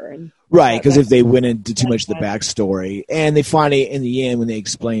horror. And Right, because if they went into too much of the backstory, and they finally, in the end, when they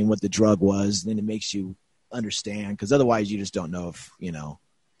explain what the drug was, then it makes you understand, because otherwise you just don't know if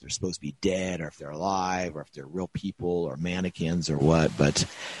they're supposed to be dead, or if they're alive, or if they're real people or mannequins or what. But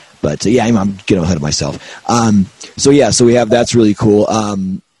yeah, I'm getting ahead of myself. So we have, that's really cool.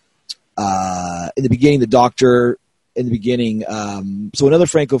 In the beginning, the doctor in the beginning. So in other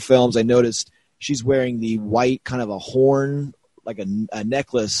Franco films, I noticed she's wearing the white kind of a horn, like a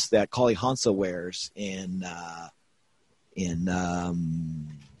necklace that Kali Hansa wears in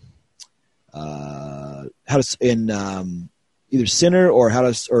either Sinner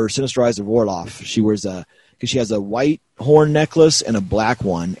or Sinister Eyes of Orloff. She wears because she has a white horn necklace and a black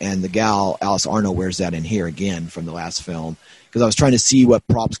one, and the gal Alice Arno wears that in here again from the last film. Because I was trying to see what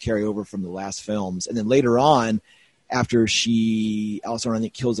props carry over from the last films, and then later on, after Alice Arno, I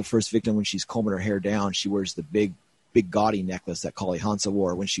think, kills the first victim when she's combing her hair down, she wears the big gaudy necklace that Kali Hansa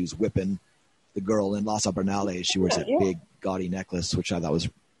wore when she was whipping the girl in Las Abernales. She wears that big gaudy necklace, which I thought was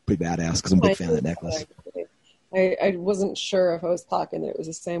pretty badass, because I'm a big fan of that necklace. I wasn't sure if I was talking that it was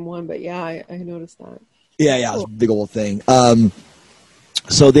the same one, but yeah, I noticed that. Yeah, cool. It's a big old thing.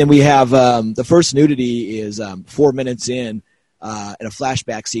 So then we have the first nudity is 4 minutes in a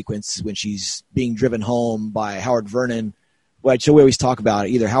flashback sequence when she's being driven home by Howard Vernon. Which we always talk about,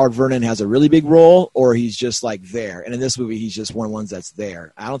 either Howard Vernon has a really big role or he's just like there. And in this movie, he's just one of the ones that's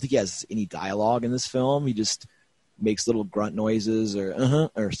there. I don't think he has any dialogue in this film. He just makes little grunt noises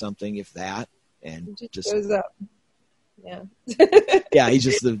or something, if that. And just goes up. Yeah. Yeah, he's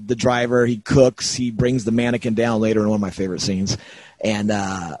just the driver. He cooks. He brings the mannequin down later in one of my favorite scenes. And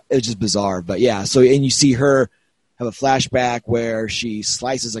it's just bizarre. But yeah, and you see her have a flashback where she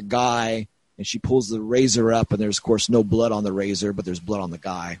slices a guy and she pulls the razor up, and there's, of course, no blood on the razor, but there's blood on the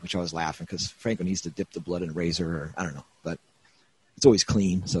guy, which I was laughing because Franco needs to dip the blood in a razor, or I don't know. But it's always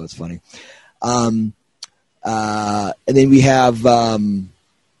clean, so it's funny. And then we have, the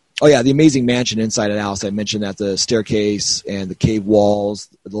Amazing Mansion inside an house. I mentioned that the staircase and the cave walls,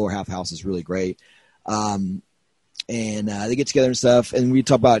 the lower half house is really great. And they get together and stuff, and you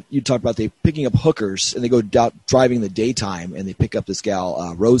talk about they picking up hookers, and they go driving in the daytime, and they pick up this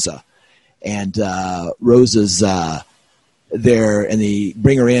gal, Rosa. And Rosa's there, and they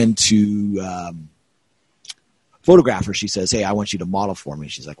bring her in to photograph her. She says, "Hey, I want you to model for me."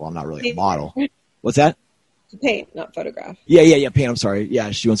 She's like, "Well, I'm not really a model." What's that? To paint, not photograph. Yeah, paint. I'm sorry.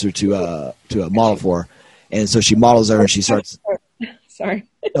 Yeah, she wants her to model for her. And so she models her, and she starts. Sorry.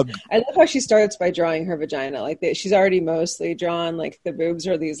 I love how she starts by drawing her vagina. Like she's already mostly drawn. Like the boobs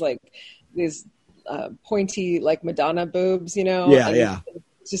are these pointy, like Madonna boobs, Yeah, and yeah.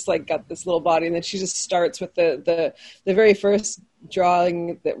 It's just like got this little body, and then she just starts with the very first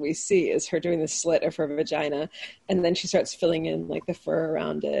drawing that we see is her doing the slit of her vagina, and then she starts filling in like the fur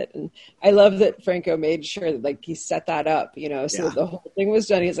around it. And I love that Franco made sure that like he set that up, so that the whole thing was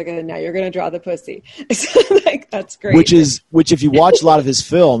done. He's like, "Now you're going to draw the pussy." Like, that's great. Which if you watch a lot of his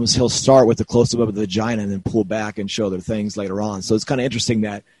films, he'll start with the close up of the vagina and then pull back and show other things later on. So it's kind of interesting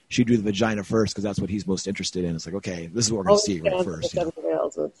that she drew the vagina first, because that's what he's most interested in. It's like, okay, this is what we're going to see right first.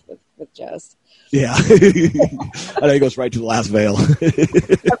 With Jess. Yeah. I know he goes right to the last veil.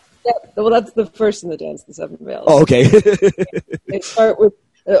 Yeah, well, that's the first in the dance, the seven veils. Oh, okay. They start with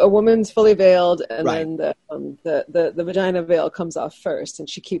a woman's fully veiled, and right. then the vagina veil comes off first, and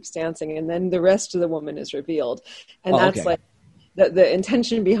she keeps dancing, and then the rest of the woman is revealed. And that's okay. like, the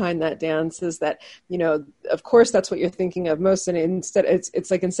intention behind that dance is that, of course that's what you're thinking of most, and instead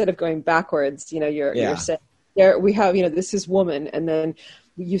it's like, instead of going backwards, you're saying, there we have, this is woman, and then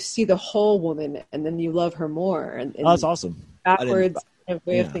you see the whole woman, and then you love her more, and that's awesome. Backwards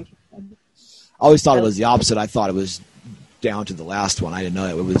way of thinking. I always thought it was the opposite. I thought it was down to the last one. I didn't know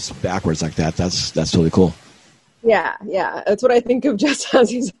it was backwards like that. That's totally cool. Yeah, that's what I think of Jess as.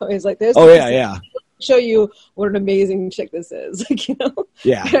 He's always like, "There's show you what an amazing chick this is." Like,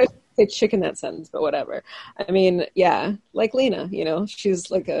 Yeah. I say chick in that sentence, but whatever. I mean, yeah, like Lena, she's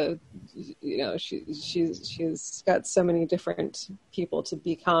like she's got so many different people to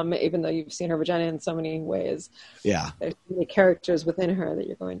become, even though you've seen her vagina in so many ways. Yeah. There's so many characters within her that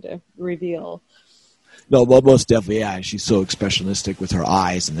you're going to reveal. No, well, most definitely, yeah. She's so expressionistic with her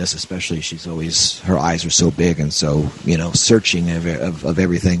eyes, and this especially, her eyes are so big and so, searching of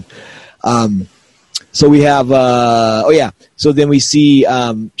everything. So we have, so then we see,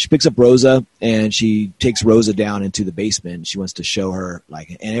 she picks up Rosa, and she takes Rosa down into the basement. She wants to show her,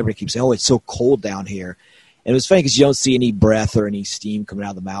 and everybody keeps saying, "Oh, it's so cold down here." And it was funny because you don't see any breath or any steam coming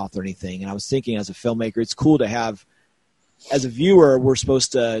out of the mouth or anything. And I was thinking, as a filmmaker, it's cool to have, as a viewer, we're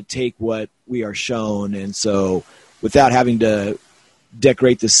supposed to take what we are shown, and so without having to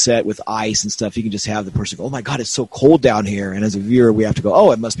decorate the set with ice and stuff, you can just have the person go, "Oh my God, it's so cold down here." And as a viewer, we have to go,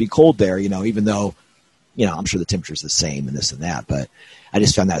 "Oh, it must be cold there," even though, I'm sure the temperature's the same and this and that. But I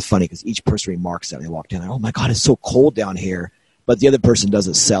just found that funny because each person remarks that when they walk down, "Oh my God, it's so cold down here." But the other person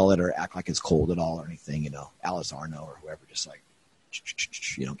doesn't sell it or act like it's cold at all or anything, Alice Arno or whoever, just like,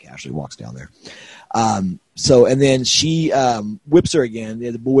 casually walks down there. And then she whips her again,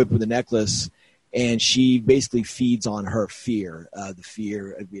 the whip with the necklace, and she basically feeds on her fear. The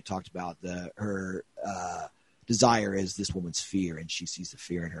fear we had talked about, her desire is this woman's fear, and she sees the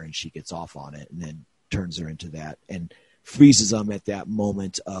fear in her, and she gets off on it, and then turns her into that, and freezes them at that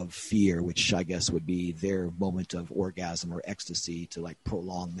moment of fear, which I guess would be their moment of orgasm or ecstasy, to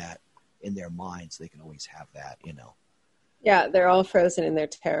prolong that in their minds. So they can always have that, Yeah, they're all frozen in their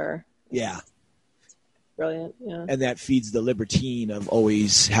terror. Yeah. Brilliant, yeah. And that feeds the libertine of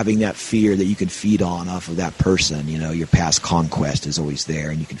always having that fear that you can feed on off of that person. Your past conquest is always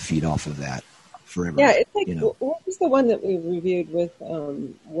there, and you can feed off of that forever. Yeah, it's like, what was the one that we reviewed with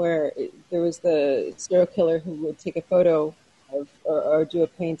where there was the serial killer who would take a photo of, or do a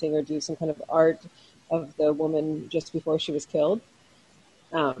painting or do some kind of art of the woman just before she was killed?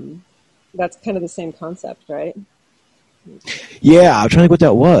 That's kind of the same concept, right? Yeah, I'm trying to think what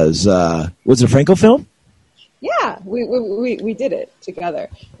that was. Was it a Franco film? Yeah, we did it together.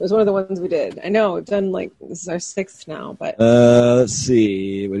 It was one of the ones we did. I know, we've done this is our 6th now, but let's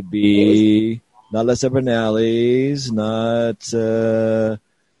see. It would be not Less Bernales, not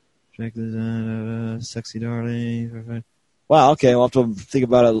Sexy Darling. Wow, okay, I'll have to think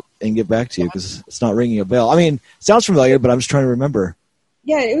about it and get back to you because it's not ringing a bell. I mean, it sounds familiar, but I'm just trying to remember.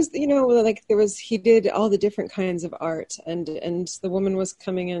 Yeah, it was, he did all the different kinds of art, and the woman was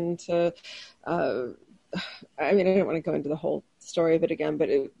coming into, I don't want to go into the whole story of it again, but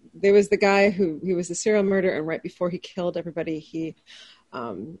there was the guy he was a serial murderer, and right before he killed everybody, he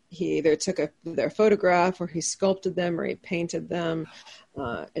either took their photograph, or he sculpted them, or he painted them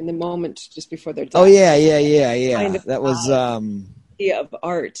in the moment just before their death. Oh yeah. Kind of that was of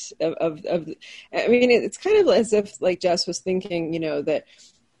art of I mean, it's kind of as if, like Jess was thinking, that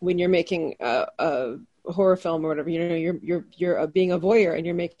when you're making a horror film or whatever, you're being a voyeur and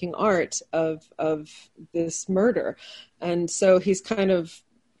you're making art of this murder, and so he's kind of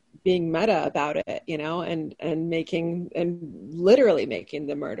being meta about it, and literally making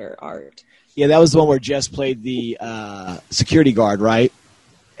the murder art. Yeah, that was the one where Jess played the security guard, right?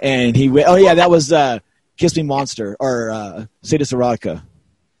 And he went, that was Kiss Me Monster, or Sadist Erotica.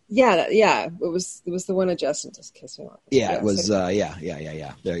 Yeah. It was the one of Justin, just Kiss Me Monster. Yeah, it was. Yeah.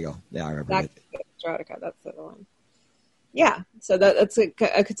 There you go. Yeah, I remember it. Erotica. That's the one. Yeah, so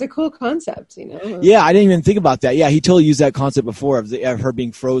it's a cool concept, Yeah, I didn't even think about that. Yeah, he totally used that concept before of her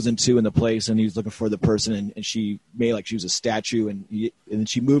being frozen too in the place, and he was looking for the person, and she made like she was a statue, and then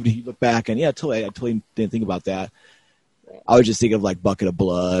she moved, and he looked back, and I totally didn't think about that. I was just thinking of like Bucket of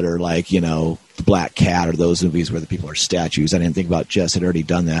Blood, or like The Black Cat, or those movies where the people are statues. I didn't think about Jess had already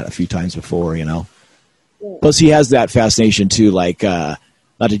done that a few times before, Yeah. Plus, he has that fascination too, like.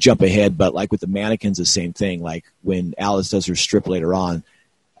 Not to jump ahead, but like with the mannequins, the same thing. Like when Alice does her strip later on,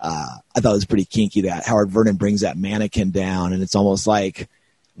 I thought it was pretty kinky that Howard Vernon brings that mannequin down, and it's almost like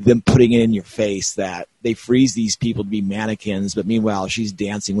them putting it in your face that they freeze these people to be mannequins, but meanwhile she's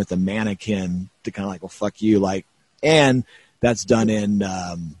dancing with the mannequin to kind of like, well, fuck you. And that's done in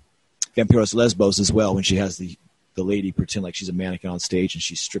Vampiros Lesbos as well, when she has the the lady pretend like she's a mannequin on stage and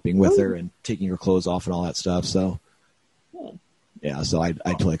she's stripping with her and taking her clothes off and all that stuff. So yeah, so I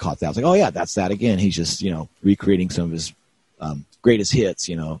totally caught that. I was like, oh yeah, that's that again. He's just, recreating some of his greatest hits,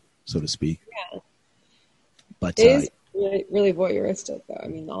 so to speak. Yeah. But it is really, really voyeuristic though. I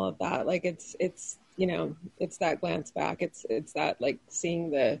mean, all of that, like it's it's that glance back. It's that like seeing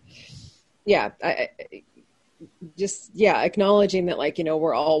the, acknowledging that, like,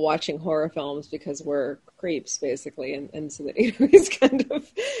 we're all watching horror films because we're creeps basically, and so that he's kind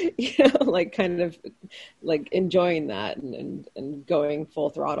of enjoying that and going full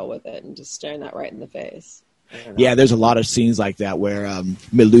throttle with it and just staring that right in the face. Yeah, there's a lot of scenes like that where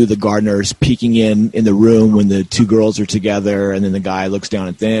Milou the gardener is peeking in the room when the two girls are together, and then the guy looks down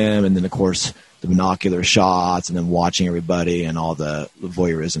at them, and then of course the binocular shots, and then watching everybody and all the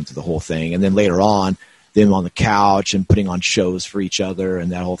voyeurism to the whole thing, and then later on them on the couch and putting on shows for each other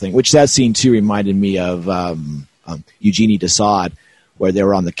and that whole thing. Which that scene too reminded me of Eugenie Desaad, where they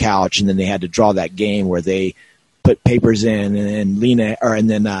were on the couch and then they had to draw that game where they put papers in, and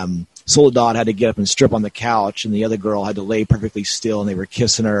then Soledad had to get up and strip on the couch, and the other girl had to lay perfectly still, and they were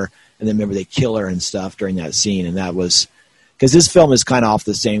kissing her, and then remember they kill her and stuff during that scene. And that was because this film is kind of off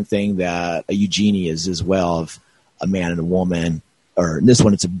the same thing that a Eugenie is as well, of a man and a woman. Or in this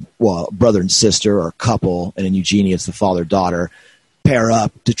one, it's a brother and sister or a couple, and in Eugenie, it's the father-daughter pair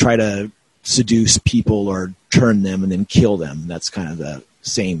up to try to seduce people or turn them and then kill them. That's kind of the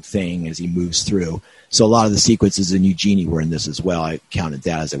same thing as he moves through. So a lot of the sequences in Eugenie were in this as well. I counted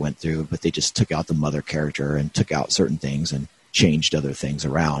that as I went through, but they just took out the mother character and took out certain things and changed other things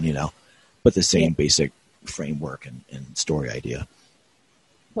around, but the same basic framework and story idea.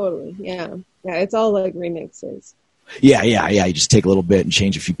 Totally, yeah. It's all like remixes. Yeah. You just take a little bit and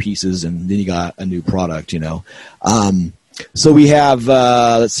change a few pieces, and then you got a new product, So we have,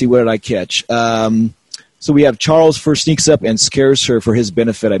 let's see, what did I catch? So we have Charles first sneaks up and scares her for his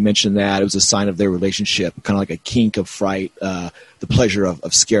benefit. I mentioned that. It was a sign of their relationship, kind of like a kink of fright, the pleasure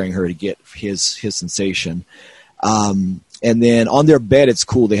of scaring her to get his sensation. And then on their bed, it's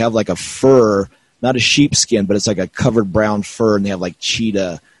cool. They have like a fur, not a sheepskin, but it's like a covered brown fur, and they have like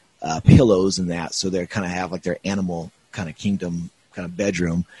cheetah pillows and that, so they kind of have like their animal kind of kingdom kind of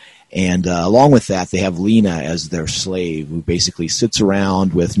bedroom. And along with that, they have Lena as their slave, who basically sits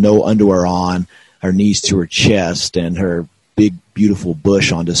around with no underwear on, her knees to her chest, and her big, beautiful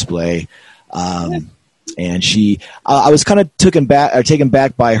bush on display. And she, I was kind of taken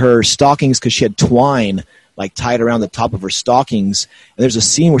back by her stockings because she had twine like tied around the top of her stockings. And there's a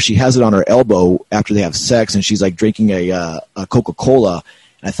scene where she has it on her elbow after they have sex, and she's like drinking a Coca-Cola.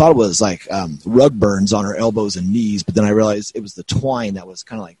 And I thought it was like rug burns on her elbows and knees, but then I realized it was the twine that was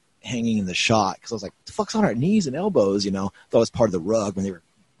kind of like hanging in the shot, because I was like, what the fuck's on her knees and elbows? Thought it was part of the rug when they were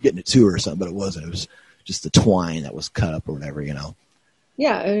getting it to her or something, but it wasn't. It was just the twine that was cut up or whatever,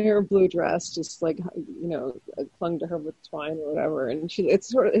 Yeah, and her blue dress just like, clung to her with twine or whatever. And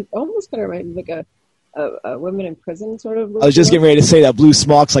it almost kind of reminded me like a women in prison sort of look. I was just getting ready to say that blue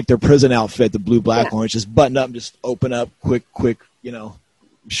smock's like their prison outfit, the blue black one. It's just button up and just open up quick,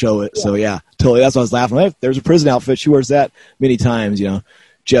 show it. Yeah. So yeah, totally. That's why I was laughing. Hey, there's a prison outfit. She wears that many times,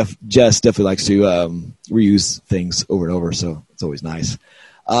 Jess definitely likes to reuse things over and over, so it's always nice.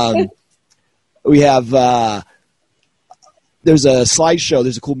 We have there's a slideshow.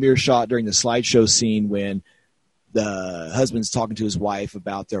 There's a cool mirror shot during the slideshow scene when the husband's talking to his wife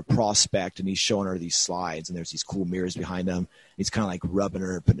about their prospect, and he's showing her these slides, and there's these cool mirrors behind him. He's kind of like rubbing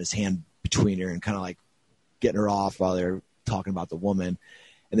her, putting his hand between her, and kind of like getting her off while they're talking about the woman.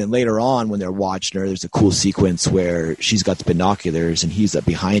 And then later on, when they're watching her, there's a cool sequence where she's got the binoculars and he's up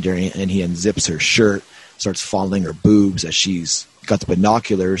behind her, and he unzips her shirt, starts fondling her boobs as she's got the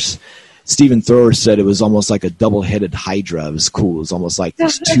binoculars. Stephen Thrower said it was almost like a double-headed hydra. It was cool. It was almost like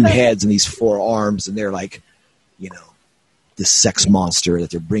these two heads and these four arms, and they're like, this sex monster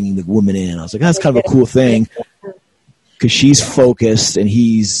that they're bringing the woman in. I was like, that's kind of a cool thing, because she's focused and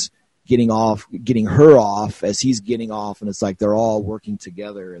he's getting her off as he's getting off, and it's like they're all working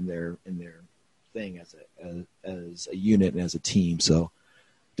together in their thing as a unit and as a team. So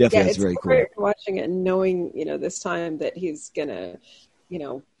definitely, it's very cool. Watching it and knowing, this time that he's gonna,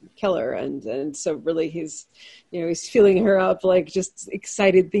 kill her, and so really he's feeling her up, like just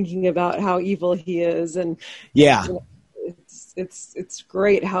excited thinking about how evil he is, and yeah. It's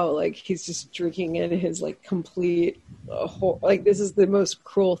great how like he's just drinking in his like complete like this is the most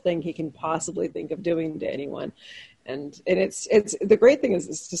cruel thing he can possibly think of doing to anyone, and it's the great thing is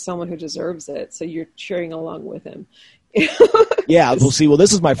it's to someone who deserves it, so you're cheering along with him. Yeah, we'll see. Well,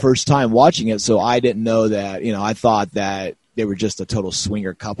 this is my first time watching it, so I didn't know that. I thought that they were just a total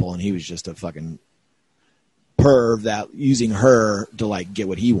swinger couple, and he was just a fucking perv that using her to like get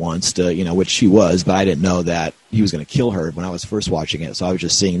what he wants to, which she was, but I didn't know that he was going to kill her when I was first watching it. So I was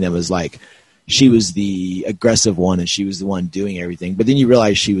just seeing them as like she was the aggressive one and she was the one doing everything. But then you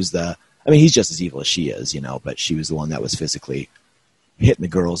realize she was he's just as evil as she is, but she was the one that was physically hitting the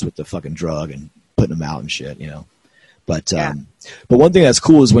girls with the fucking drug and putting them out and shit, But but one thing that's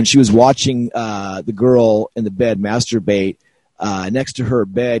cool is when she was watching the girl in the bed masturbate, next to her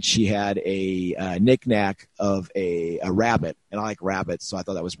bed she had a knick-knack of a rabbit, and I like rabbits, so I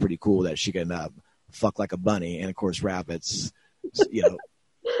thought that was pretty cool that she can fuck like a bunny, and of course rabbits,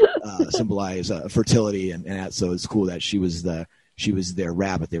 symbolize fertility, and that, so it's cool that she was their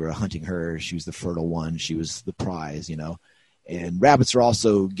rabbit. They were hunting her. She was the fertile one. She was the prize, And rabbits are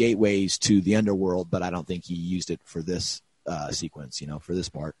also gateways to the underworld, but I don't think he used it for this sequence, for this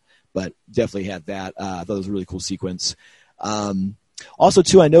part. But definitely had that. I thought it was a really cool sequence. Also,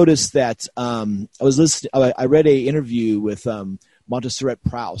 too, I noticed that I read a interview with Montserrat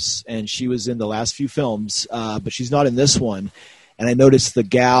Prowse, and she was in the last few films, but she's not in this one. And I noticed the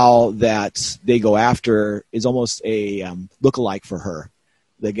gal that they go after is almost a lookalike for her.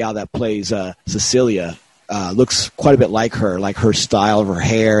 The gal that plays Cecilia looks quite a bit like her style of her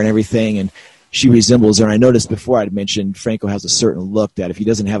hair and everything, and she resembles her. And I noticed before I'd mentioned Franco has a certain look that if he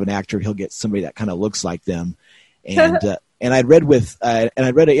doesn't have an actor, he'll get somebody that kind of looks like them. And and I'd read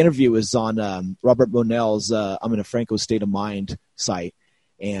an interview. It was on Robert Bonnell's I'm in a Franco State of Mind site,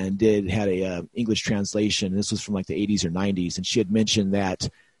 and it had a English translation. This was from like the 80s or 90s, and she had mentioned that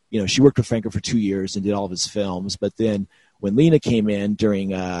she worked with Franco for 2 years and did all of his films, but then when Lena came in during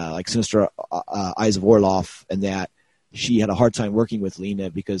like Sinister Eyes of Orloff, and that she had a hard time working with Lena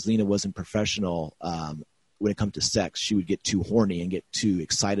because Lena wasn't professional when it comes to sex. She would get too horny and get too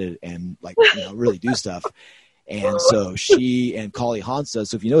excited and like really do stuff. And so she and Kali Hansa,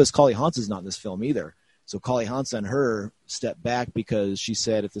 so if you notice, Kali Hansa's not in this film either. So Kali Hansa and her stepped back because she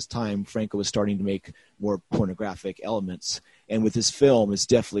said at this time Franco was starting to make more pornographic elements. And with this film, it's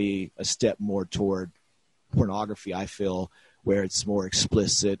definitely a step more toward pornography, I feel, where it's more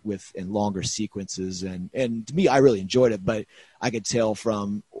explicit and longer sequences. And to me, I really enjoyed it, but I could tell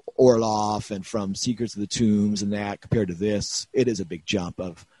from Orloff and from Secrets of the Tombs and that compared to this, it is a big jump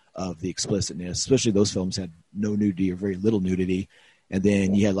of the explicitness, especially those films had no nudity or very little nudity. And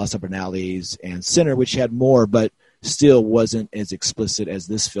then you had Los Abernales and Sinner, which had more, but still wasn't as explicit as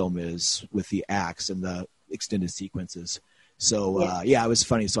this film is with the acts and the extended sequences. So, it was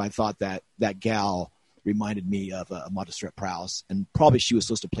funny. So I thought that gal reminded me of Montserrat Prowse, and probably she was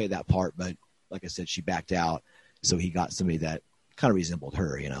supposed to play that part, but like I said, she backed out. So he got somebody that kind of resembled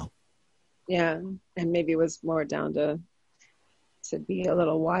her, Yeah, and maybe was more down to be a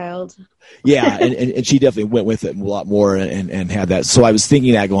little wild. Yeah, and she definitely went with it a lot more and had that. So I was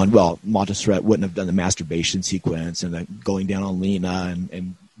thinking that going, well, Montserrat wouldn't have done the masturbation sequence and then going down on Lena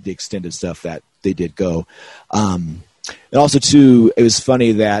and the extended stuff that they did go. And also, too, it was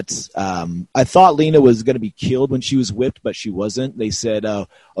funny that I thought Lena was going to be killed when she was whipped, but she wasn't. They said,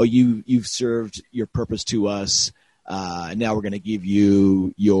 you've served your purpose to us. Now we're going to give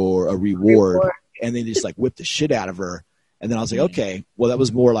you a reward. And they just like whipped the shit out of her. And then I was like, okay, well, that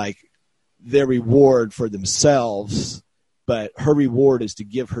was more like their reward for themselves, but her reward is to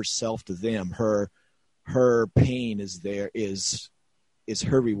give herself to them. Her pain is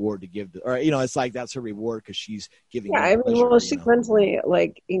her reward to give, or it's like that's her reward because she's giving. Yeah, she's mentally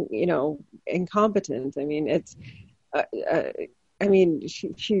incompetent. I mean, it's.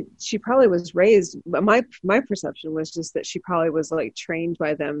 She probably was raised. But my perception was just that she probably was like trained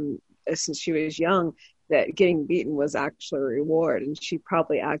by them since she was young, that getting beaten was actually a reward, and she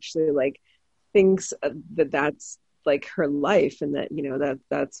probably actually like thinks that's like her life, and that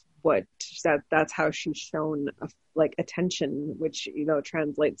that's how she's shown like attention, which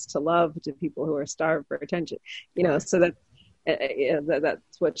translates to love to people who are starved for attention. So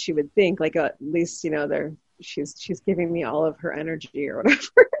that's what she would think. Like at least she's giving me all of her energy or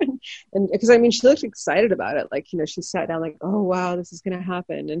whatever. And because she looked excited about it. Like, she sat down like, oh wow, this is going to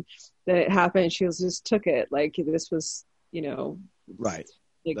happen. And then it happened. She just took it. Like this was, right.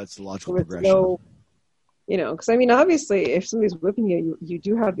 Like, that's the logical progression. Because obviously if somebody's whipping you, you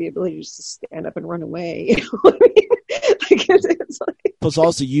do have the ability just to stand up and run away. You know what I mean? It's like... Plus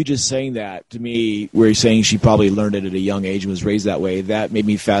also you just saying that to me, where you're saying she probably learned it at a young age and was raised that way, that made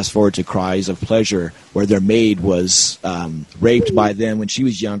me fast forward to Cries of Pleasure, where their maid was raped by them when she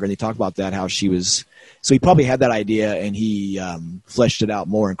was younger, and they talk about that, how she was. So he probably had that idea, and he fleshed it out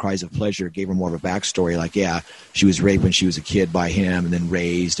more in Cries of Pleasure, gave her more of a backstory, like, yeah, she was raped when she was a kid by him and then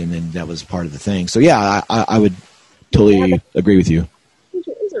raised, and then that was part of the thing. So, yeah, I would totally agree with you.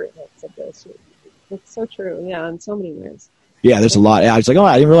 Is a remix of this. It's so true. Yeah, in so many ways. Yeah, there's a lot. I was like, oh,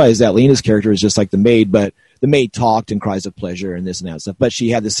 I didn't realize that Lena's character is just like the maid, but the maid talked and cries of pleasure and this and that stuff. But she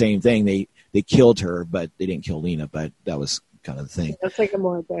had the same thing. They killed her, but they didn't kill Lena. But that was kind of the thing. That's like a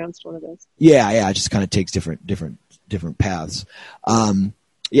more advanced one of those. Yeah, it just kind of takes different paths.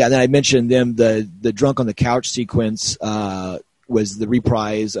 Yeah, then I mentioned them. The drunk on the couch sequence was the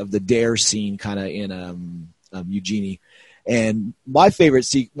reprise of the Dare scene, kind of in Eugenie. And my favorite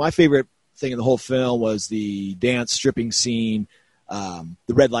thing in the whole film was the dance stripping scene, the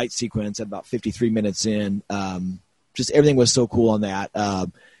red light sequence at about 53 minutes in. Just everything was so cool on that.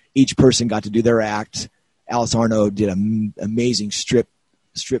 Each person got to do their act. Alice Arno did an amazing strip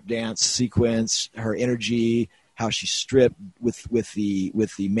dance sequence. Her energy, how she stripped with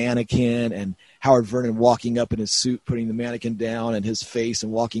the mannequin, and Howard Vernon walking up in his suit, putting the mannequin down, and his face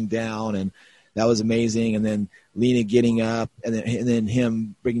and walking down, and that was amazing. And then Lena getting up, and then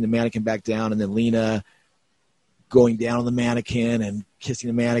him bringing the mannequin back down, and then Lena going down on the mannequin and kissing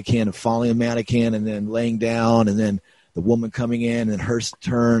the mannequin and following the mannequin, and then laying down, and then the woman coming in, and her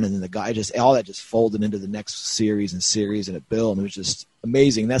turn, and then the guy all that just folded into the next series, and it built, and it was just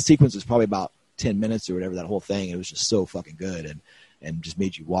amazing. That sequence was probably about 10 minutes or whatever, that whole thing. It was just so fucking good, and just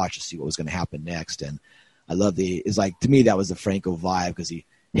made you watch to see what was going to happen next. And I love it's like, to me, that was the Franco vibe, because he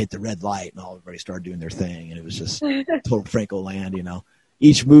hit the red light and everybody started doing their thing, and it was just total Franco land, you know.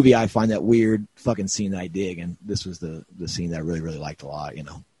 Each movie I find that weird fucking scene that I dig, and this was the scene that I really, really liked a lot, you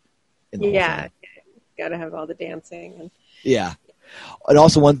know. Yeah, got to have all the dancing. And yeah. And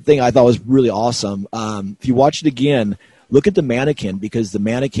also one thing I thought was really awesome, if you watch it again, look at the mannequin, because the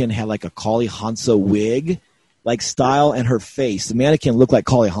mannequin had like a Kali Hansa wig like style, and her face. The mannequin looked like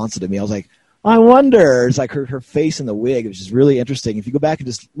Kali Hansa to me. I was like, I wonder. It's like her face in the wig. It was just really interesting. If you go back and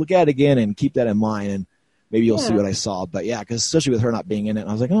just look at it again and keep that in mind, and maybe you'll see what I saw. But yeah, because especially with her not being in it,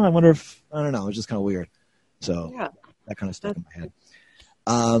 I was like, oh, I wonder if, I don't know. It was just kind of weird. So that kind of stuck in my head.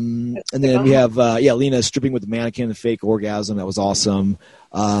 And then we have, Lena stripping with the mannequin, the fake orgasm. That was awesome.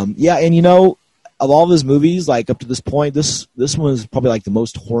 And you know, of all of his movies, like up to this point, this one is probably like the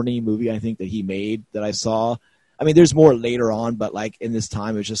most horny movie I think that he made that I saw. I mean, there's more later on, but like in this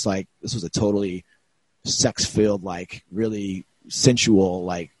time, it was just like, this was a totally sex-filled, like really sensual,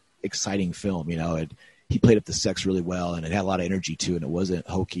 like exciting film, you know. He played up the sex really well, and it had a lot of energy to it, and it wasn't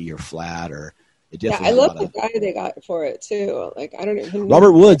hokey or flat, or it definitely I love the guy they got for it too. Like, I don't even know.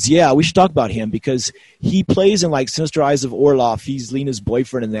 Robert Woods, yeah, we should talk about him, because he plays in like Sinister Eyes of Orloff. He's Lena's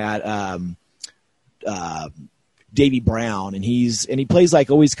boyfriend in that, Davy Brown, and he plays like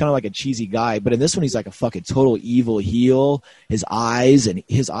always kind of like a cheesy guy, but in this one he's like a fucking total evil heel. His eyes are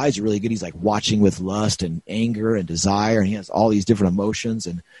really good. He's like watching with lust and anger and desire, and he has all these different emotions,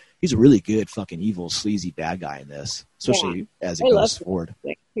 and he's a really good fucking evil sleazy bad guy in this, especially as it goes forward.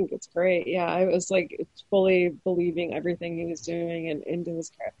 I think it's great. Yeah, I was like fully believing everything he was doing and into his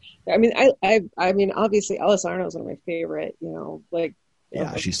character. I mean, obviously Alice Arno is one of my favorite. You know, like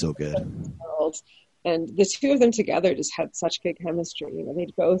she's so good. And the two of them together just had such good chemistry. You know, they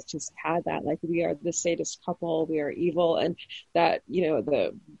both just had that, like, we are the sadist couple, we are evil, and that, you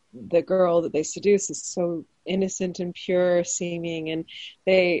know, the girl that they seduce is so innocent and pure seeming, and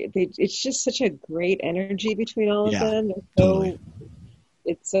it's just such a great energy between all of them.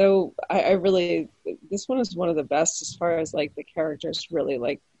 I really, this one is one of the best as far as like the characters really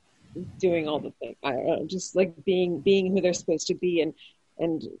like doing all the things. I don't know, just like being who they're supposed to be,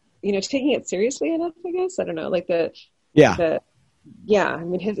 and you know, taking it seriously enough, I guess. I don't know, like I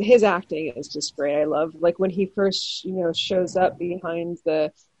mean, his acting is just great. I love, like, when he first, you know, shows up behind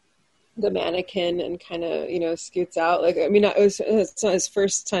the mannequin and kind of, you know, scoots out. Like, I mean, it's not his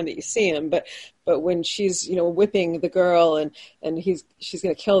first time that you see him, but when she's, you know, whipping the girl and she's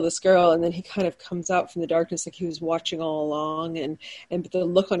going to kill this girl, and then he kind of comes out from the darkness like he was watching all along, and the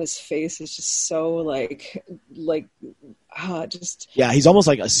look on his face is just so he's almost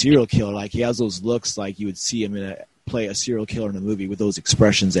like a serial killer. Like, he has those looks like you would see him play a serial killer in a movie, with those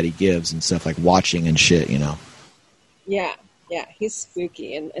expressions that he gives and stuff, like watching and shit, you know. Yeah, he's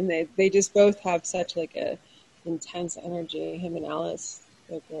spooky, and they just both have such like a intense energy. Him and Alice,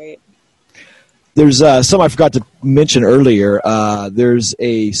 they're great. There's some I forgot to mention earlier. There's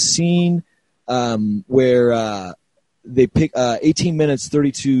a scene where they pick 18 minutes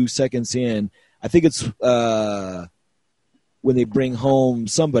 32 seconds in. I think it's when they bring home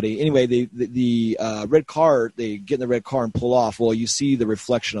somebody. Anyway, the red car, they get in the red car and pull off. Well, you see the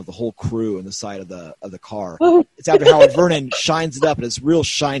reflection of the whole crew in the side of the car. It's after Howard Vernon shines it up, and it's real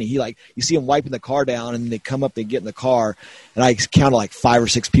shiny. You see him wiping the car down, and they come up, they get in the car, and I counted like 5 or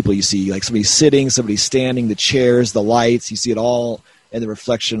 6 people you see. Like, somebody sitting, somebody standing, the chairs, the lights. You see it all and the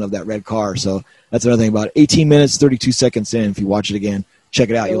reflection of that red car. So that's another thing about it. 18 minutes, 32 seconds in. If you watch it again, check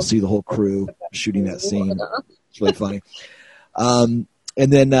it out. You'll see the whole crew shooting that scene. It's really funny. And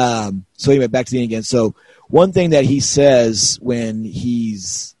then, so anyway, back to the end again. So one thing that he says when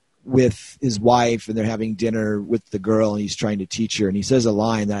he's with his wife and they're having dinner with the girl and he's trying to teach her, and he says a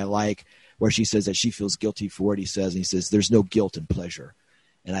line that I like where she says that she feels guilty for what he says. And he says, there's no guilt in pleasure.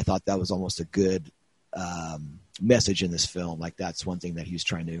 And I thought that was almost a good message in this film. Like that's one thing that he was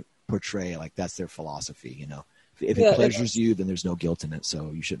trying to portray. Like that's their philosophy, you know. If it pleasures you, then there's no guilt in it.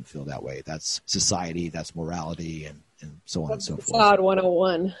 So you shouldn't feel that way. That's society, that's morality, and so on and so forth. Facade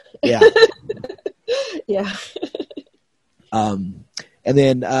 101. Yeah. Yeah. And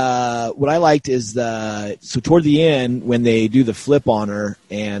then what I liked is so toward the end when they do the flip on her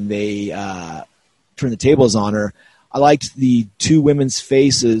and they turn the tables on her, I liked the two women's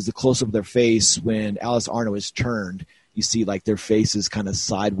faces, the close-up of their face when Alice Arno is turned. You see like their faces kind of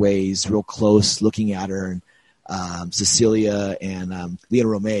sideways, real close, looking at her. And Cecilia and Leon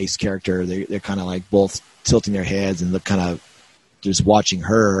Romay's character, they're kind of like both tilting their heads and look kind of just watching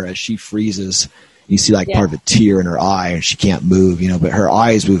her as she freezes. You see like part of a tear in her eye and she can't move, you know, but her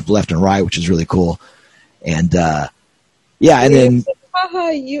eyes move left and right, which is really cool. And and then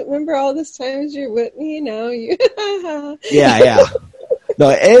you remember all this times you're with me, you know, you yeah. No,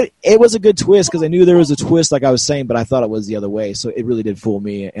 it was a good twist because I knew there was a twist, like I was saying, but I thought it was the other way. So it really did fool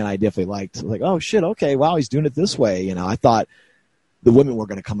me, and I definitely liked like, oh shit, okay, wow, he's doing it this way. You know, I thought the women were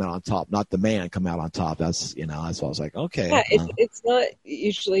going to come out on top, not the man come out on top. That's why I was like, okay. Yeah, it's not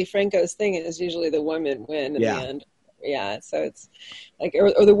usually Franco's thing. It is usually the women win in the end. Yeah, so it's like,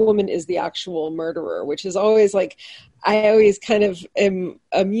 or the woman is the actual murderer, which is always like, I always kind of am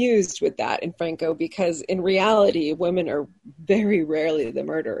amused with that in Franco because in reality, women are very rarely the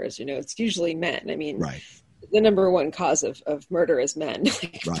murderers. You know, it's usually men. I mean, the number one cause of murder is men,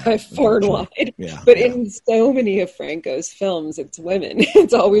 by far and wide. Yeah, but in so many of Franco's films, it's women.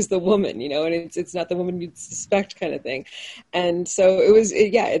 It's always the woman, you know, and it's not the woman you'd suspect kind of thing. And so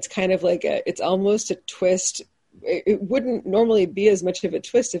it's kind of like it's almost a twist. It wouldn't normally be as much of a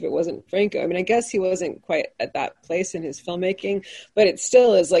twist if it wasn't Franco. I mean, I guess he wasn't quite at that place in his filmmaking, but it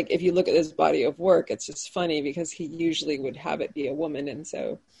still is like, if you look at his body of work, it's just funny because he usually would have it be a woman. And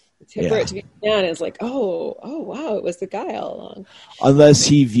so for it to be a man is like, oh, wow, it was the guy all along. Unless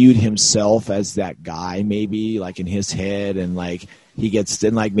he viewed himself as that guy, maybe like in his head, and like he gets,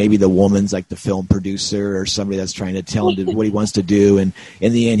 then like maybe the woman's like the film producer or somebody that's trying to tell him what he wants to do, and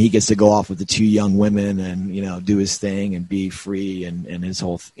in the end he gets to go off with the two young women and, you know, do his thing and be free and his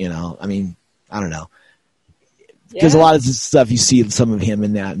whole, you know, I mean, I don't know. Because a lot of this stuff you see some of him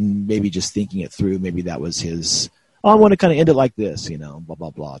in that, and maybe just thinking it through, maybe that was his, I want to kind of end it like this, you know, blah,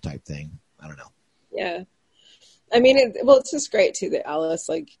 blah, blah type thing. I don't know. Yeah. I mean, it's just great too that Alice,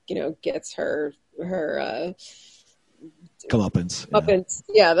 like, you know, gets her comeuppance.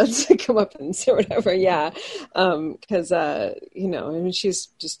 Yeah, that's a comeuppance or whatever. Yeah, because you know, I mean, she's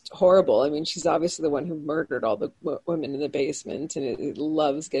just horrible. I mean, she's obviously the one who murdered all the women in the basement, and it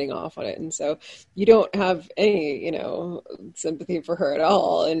loves getting off on it. And so you don't have any, you know, sympathy for her at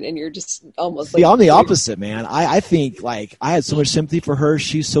all, and you're just almost like, I'm the opposite, man. I think like I had so much sympathy for her.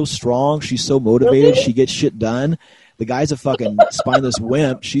 She's so strong. She's so motivated. She gets shit done. The guy's a fucking spineless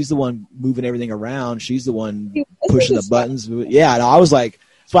wimp. She's the one moving everything around. She's the one pushing the buttons. Yeah, and I was like,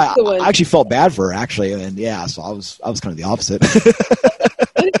 that's why I actually felt bad for her, actually. And yeah, so I was kind of the opposite.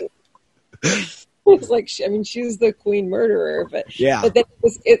 It's like, I mean, she's the queen murderer, but then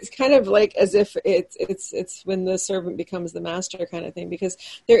it's kind of like as if it's when the servant becomes the master kind of thing, because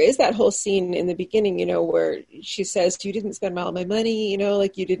there is that whole scene in the beginning, you know, where she says, "You didn't spend all my money, you know,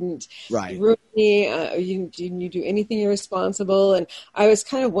 like you didn't ruin me, you didn't do anything irresponsible." And I was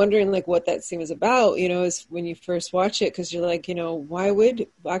kind of wondering like what that scene was about, you know, is when you first watch it, because you're like, you know, why would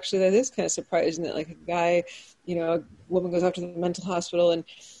actually, that is kind of surprising that like a guy, you know, a woman goes off to the mental hospital and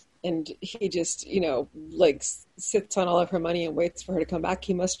he just, you know, like sits on all of her money and waits for her to come back.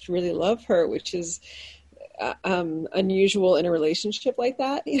 He must really love her, which is unusual in a relationship like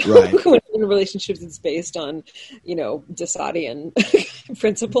that. You know? Right. In a relationship that's based on, you know, Desaadian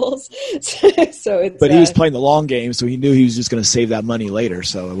principles. So it's. But he was playing the long game, so he knew he was just going to save that money later.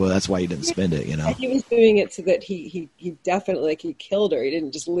 So that's why he didn't spend it. You know, he was doing it so that he definitely, like, he killed her. He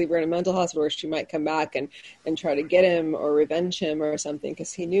didn't just leave her in a mental hospital where she might come back and try to get him or revenge him or something,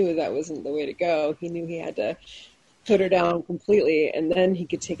 because he knew that wasn't the way to go. He knew he had to put her down completely, and then he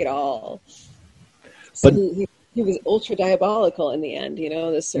could take it all. So but he was ultra diabolical in the end, you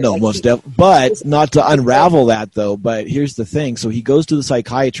know. Most definitely. But not to unravel that, though. But here's the thing: so he goes to the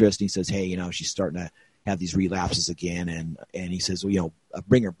psychiatrist and he says, "Hey, you know, she's starting to have these relapses again, and he says, well, you know,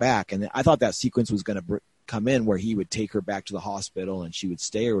 bring her back. And I thought that sequence was going to come in where he would take her back to the hospital and she would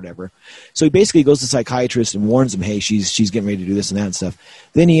stay or whatever. So he basically goes to the psychiatrist and warns him, hey, she's getting ready to do this and that and stuff.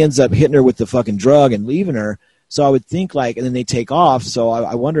 Then he ends up hitting her with the fucking drug and leaving her. So I would think like, and then they take off. So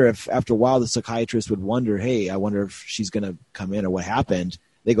I wonder if after a while the psychiatrist would wonder, hey, I wonder if she's going to come in or what happened.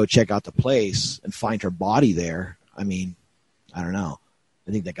 They go check out the place and find her body there. I mean, I don't know.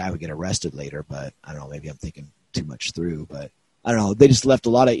 I think that guy would get arrested later, but I don't know. Maybe I'm thinking too much through, but I don't know. They just left a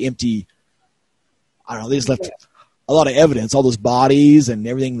lot of empty. I don't know. They just left a lot of evidence, all those bodies and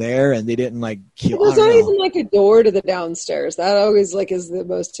everything there, and they didn't like kill. There's not even like a door to the downstairs. That always like is the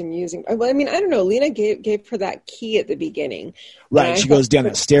most amusing. I mean, I don't know. Lena gave her that key at the beginning, right? She goes down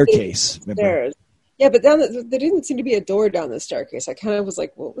that staircase. Remember? Yeah, but there didn't seem to be a door down the staircase. I kind of was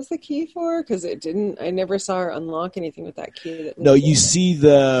like, what was the key for? Because it didn't. I never saw her unlock anything with that key. No, you see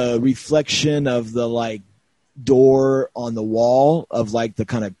the reflection of the like door on the wall of like the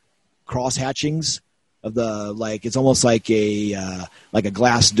kind of cross hatchings of the like. It's almost like a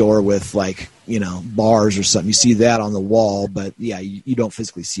glass door with like, you know, bars or something. You see that on the wall, but yeah, you don't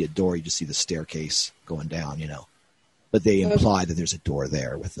physically see a door. You just see the staircase going down, you know. But they imply that there's a door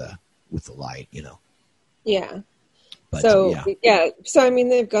there with the light, you know. Yeah. But, so I mean,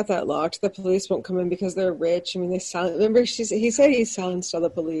 they've got that locked. The police won't come in because they're rich. I mean, remember he said he silenced all the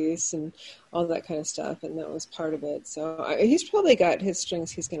police and all that kind of stuff, and that was part of it. So he's probably got his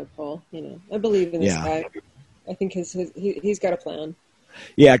strings he's going to pull. You know, I believe in this guy. I think he's got a plan.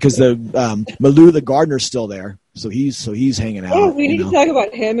 Yeah, because the Malou the gardener's still there, so he's hanging out. Oh, we need to talk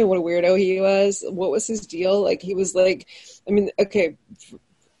about him and what a weirdo he was. What was his deal? Like he was like, I mean, okay.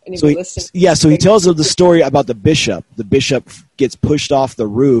 So he tells the story about the bishop. The bishop gets pushed off the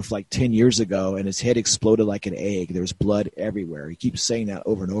roof like 10 years ago, and his head exploded like an egg. There's blood everywhere. He keeps saying that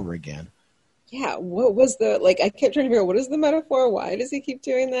over and over again. Yeah, what was I kept trying to figure out, what is the metaphor? Why does he keep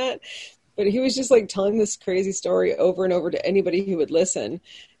doing that? But he was just like telling this crazy story over and over to anybody who would listen.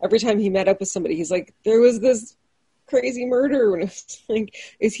 Every time he met up with somebody, he's like, there was this crazy murder. And it's like,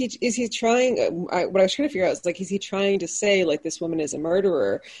 is he trying, what I was trying to figure out is like, is he trying to say like this woman is a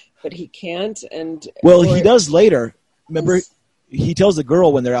murderer, but he can't? And he does later. Remember, he tells the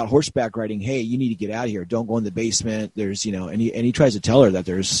girl when they're out horseback riding, hey, you need to get out of here. Don't go in the basement. There's, you know, and he tries to tell her that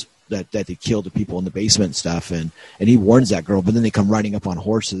there's that they killed the people in the basement and stuff. And he warns that girl, but then they come riding up on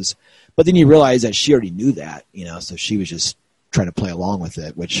horses. But then you realize that she already knew that, you know, so she was just trying to play along with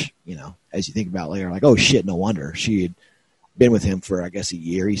it, which, you know, as you think about later, like, oh shit, no wonder. She had been with him for, I guess, a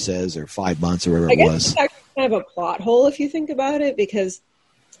year, he says, or 5 months or whatever it was. It's actually kind of a plot hole if you think about it, because,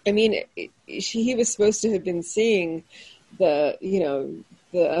 I mean, he was supposed to have been seeing the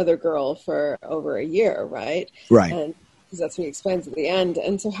other girl for over a year, right? Right. And because that's what he explains at the end.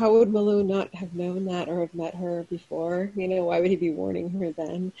 And so how would Malou not have known that or have met her before? You know, why would he be warning her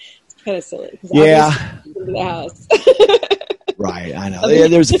then? It's kind of silly. Yeah. Into the house. Right, I know. Yeah,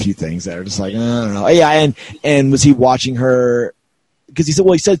 there's a few things that are just like, I don't know. Yeah, and was he watching her? Because he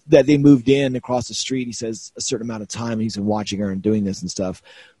said that they moved in across the street. He says a certain amount of time he's been watching her and doing this and stuff.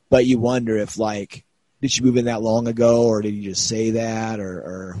 But you wonder if, like, did she move in that long ago, or did he just say that,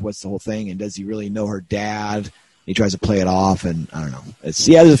 or what's the whole thing? And does he really know her dad? He tries to play it off, and I don't know. There's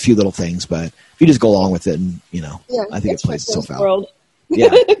a few little things, but if you just go along with it, and you know, I think it plays itself out. Yeah,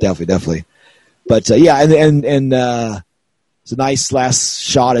 definitely. But and it's a nice last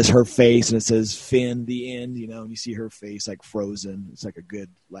shot is her face, and it says Finn, the end, you know, and you see her face like frozen. It's like a good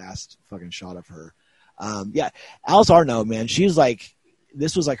last fucking shot of her. Alice Arno, man, she's like,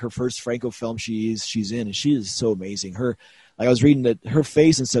 this was like her first Franco film she's in, and she is so amazing. I was reading that her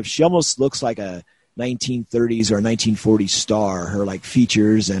face and stuff, she almost looks like a 1930s or 1940s star. Her like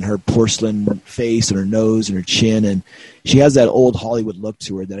features and her porcelain face and her nose and her chin, and she has that old Hollywood look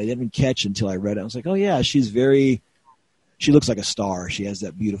to her that I didn't catch until I read it. I was like, oh yeah, she looks like a star. She has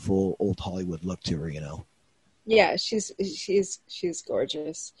that beautiful old Hollywood look to her, you know. Yeah, she's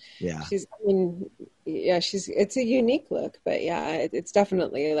gorgeous. Yeah. It's a unique look, but yeah, it's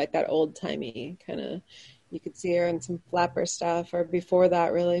definitely like that old timey kind of. You could see her in some flapper stuff, or before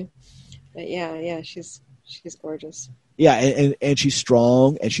that, really. But yeah, she's gorgeous. Yeah, and she's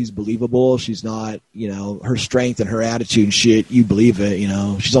strong and she's believable. She's not, you know, her strength and her attitude and shit, you believe it, you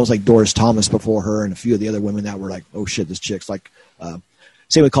know. She's almost like Doris Thomas before her and a few of the other women that were like, oh shit, this chick's like,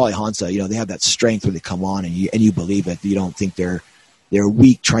 same with Kali Hansa, you know, they have that strength where they come on and you believe it. You don't think they're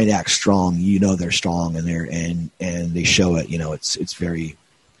weak trying to act strong. You know they're strong and they show it, you know. It's very,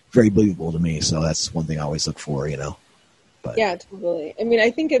 very believable to me. So that's one thing I always look for, you know. But yeah, totally. I mean, I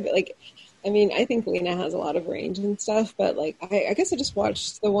think of like I mean, I think Lena has a lot of range and stuff, but like, I guess I just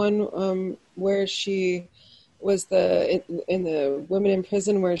watched the one where she was in the Women in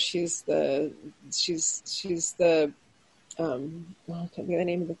Prison, where she's the I can't think of the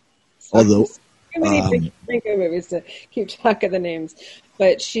name of the. Although, Too many Franco movies to keep track of the names,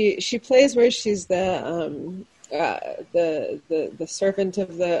 but she plays where she's the servant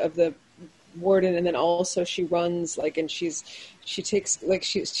of the warden, and then also she runs like, and she takes like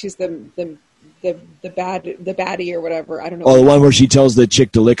she's the baddie or whatever. I don't know. Oh, the one where she tells the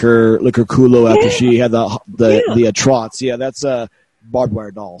chick to lick her culo after she had the trots. Yeah, that's Barbed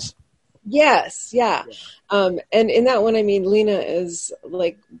Wire Dolls. Yes, yeah. And in that one, I mean, Lena is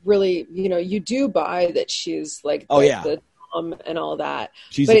like really, you do buy that she's like the Tom and all that.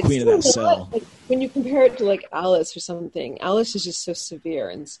 She's the queen of that cell. Like, when you compare it to like Alice or something, Alice is just so severe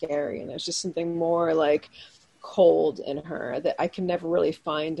and scary, and there's just something more like cold in her that I can never really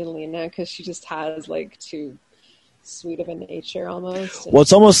find in Lena, because she just has like too sweet of a nature almost. Well,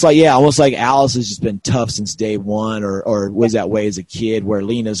 it's almost like Alice has just been tough since day one, or was that way as a kid, where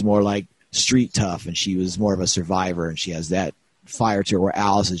Lena's more like street tough, and she was more of a survivor, and she has that fire to her, where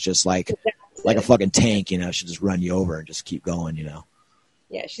Alice is just like a fucking tank, she'll just run you over and just keep going,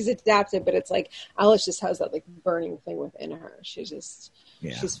 Yeah, she's adapted, but it's like Alice just has that like burning thing within her. She's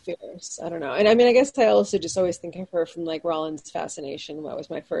fierce. I don't know. And I mean, I guess I also just always think of her from like Rollins' Fascination. That was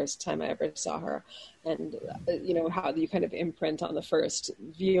my first time I ever saw her. And, how you kind of imprint on the first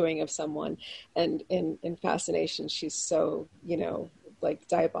viewing of someone. And in Fascination, she's so, like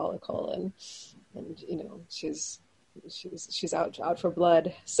diabolical, and she's out for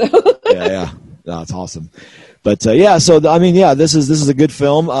blood. So yeah. No, it's awesome. But this is a good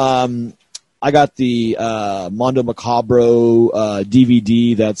film. I got the Mondo Macabro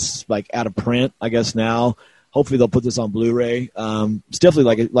DVD that's like out of print, I guess now. Hopefully they'll put this on Blu-ray. It's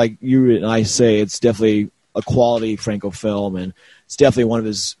definitely like you and I say, it's definitely a quality Franco film, and it's definitely one of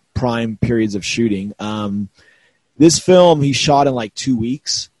his prime periods of shooting. This film he shot in like 2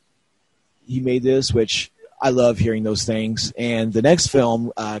 weeks. He made this, which I love hearing those things. And the next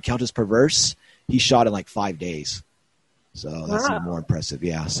film, Countess Perverse, he shot in like 5 days. So that's even more impressive.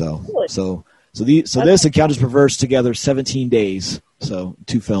 Yeah. So this and Countess Perverse together 17 days. So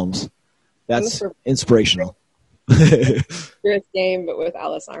 2 films. That's inspirational. Spirit's Game, but with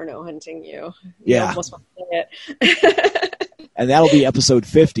Alice Arno hunting you. You almost want to say it. And that'll be episode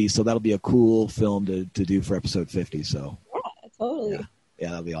 50. So that'll be a cool film to do for episode 50. So yeah, totally. Yeah,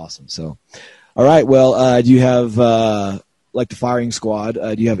 that'll be awesome. So, all right. Well, do you have like the firing squad?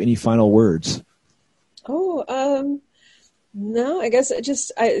 Do you have any final words? No, I guess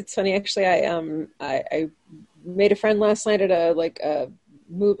it's funny actually. I made a friend last night at a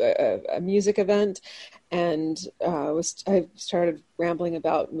music event, and I started rambling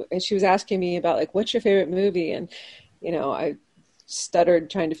about, and she was asking me about like, what's your favorite movie? And I stuttered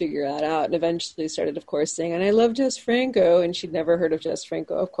trying to figure that out, and eventually started, of course, saying, and I love Jess Franco, and she'd never heard of Jess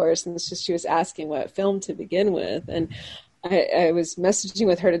Franco, of course, and she was asking what film to begin with, and I was messaging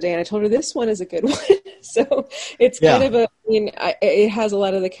with her today, and I told her this one is a good one. So it's kind of it has a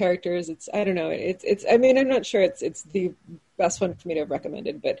lot of the characters. I don't know. I mean, I'm not sure it's the best one for me to have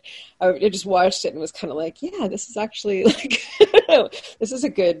recommended, but I just watched it and was kind of like, yeah, this is actually like, this is a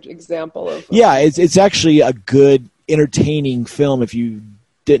good example of. Yeah, it's actually a good, entertaining film. If you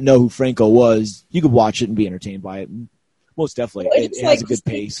didn't know who Franco was, you could watch it and be entertained by it. Most definitely. Well, it has a good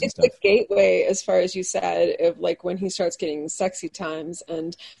pace. It's the gateway, as far as you said, of like when he starts getting sexy times,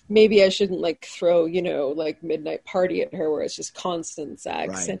 and maybe I shouldn't like throw, like Midnight Party at her where it's just constant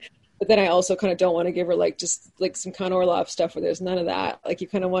sex. Right. But then I also kind of don't want to give her like just like some Conor Orloff stuff where there's none of that. Like you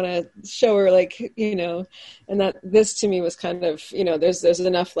kind of want to show her like, and that this to me was kind of, there's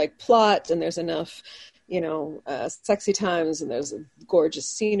enough like plot, and there's enough, sexy times, and there's gorgeous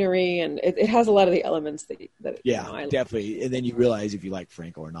scenery, and it has a lot of the elements that I definitely. And then you realize if you like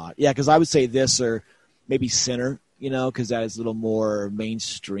Franco or not. Yeah, because I would say this, or maybe Sinner, because that is a little more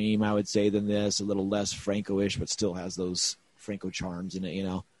mainstream, I would say, than this, a little less Franco-ish, but still has those Franco charms in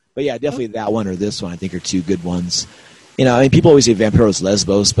it, But yeah, definitely that one or this one I think are 2 good ones. I mean, people always say Vampiros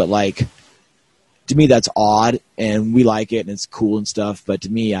Lesbos, but like, to me that's odd, and we like it and it's cool and stuff, but to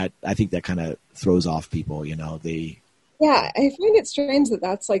me I think that kind of throws off people. Yeah, I find it strange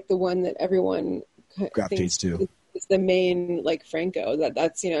that's like the one that everyone gravitates to. It's the main like Franco.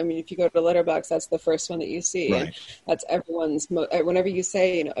 That's I mean, if you go to Letterboxd, that's the first one that you see. Right. And that's everyone's. Whenever you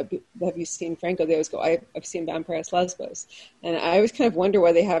say, have you seen Franco? They always go, I've seen Vampiros Lesbos, and I always kind of wonder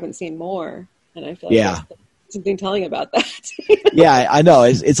why they haven't seen more. And I feel like there's something telling about that. Yeah, I know.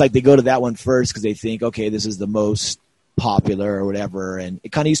 It's like they go to that one first because they think, okay, this is the most popular or whatever, and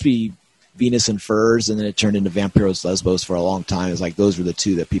it kind of used to be Venus and Furs, and then it turned into Vampiros Lesbos for a long time. It's like those were the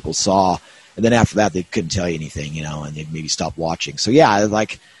two that people saw, and then after that they couldn't tell you anything, and they maybe stopped watching. So yeah,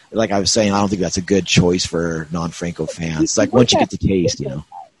 like I was saying, I don't think that's a good choice for non-Franco fans. It's like once you get the taste, You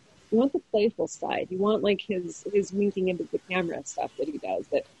want the playful side. You want like his winking into the camera stuff that he does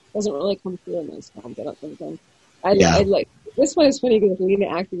that doesn't really come through in those films, I don't think. And I like this one is funny because Lena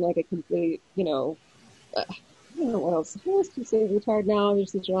acting like a complete, I don't know what else. How else do you say retard now?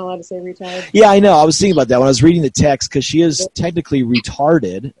 Since you're not allowed to say retard. Yeah, I know. I was thinking about that when I was reading the text because she is technically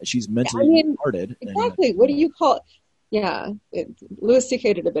retarded. She's mentally retarded. Exactly. What do you call it? Yeah. Louis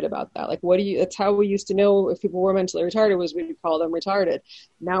C.K. did a bit about that. Like, that's how we used to know if people were mentally retarded was we'd call them retarded.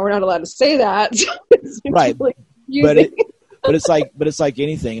 Now we're not allowed to say that. So right. But it's like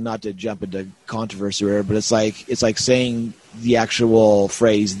anything, not to jump into controversy here, but it's like saying the actual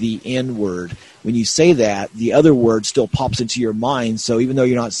phrase, the N word. When you say that, the other word still pops into your mind. So even though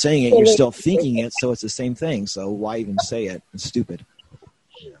you're not saying it, you're still thinking it. So it's the same thing. So why even say it? It's stupid.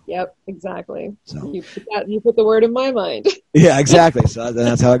 Yep, exactly. So you put the word in my mind. Yeah, exactly. So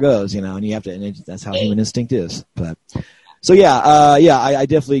that's how it goes, and you have to, and that's how human instinct is. But so I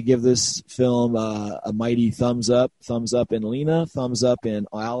definitely give this film a mighty thumbs up in Lena, thumbs up in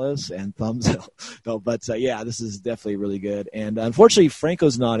Alice, and thumbs up. No, but this is definitely really good. And unfortunately,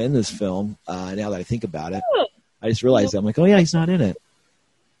 Franco's not in this film. Now that I think about it, I just realized that. I'm like, oh yeah, he's not in it.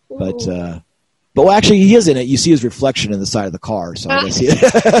 But actually, he is in it. You see his reflection in the side of the car, so I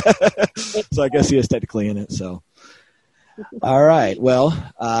guess he is technically in it. So. All right. Well,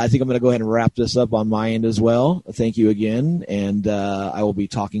 I think I'm going to go ahead and wrap this up on my end as well. Thank you again, and I will be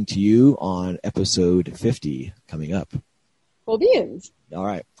talking to you on episode 50 coming up. Well, beans. All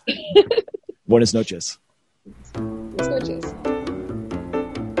right. Buenas noches. Buenas noches.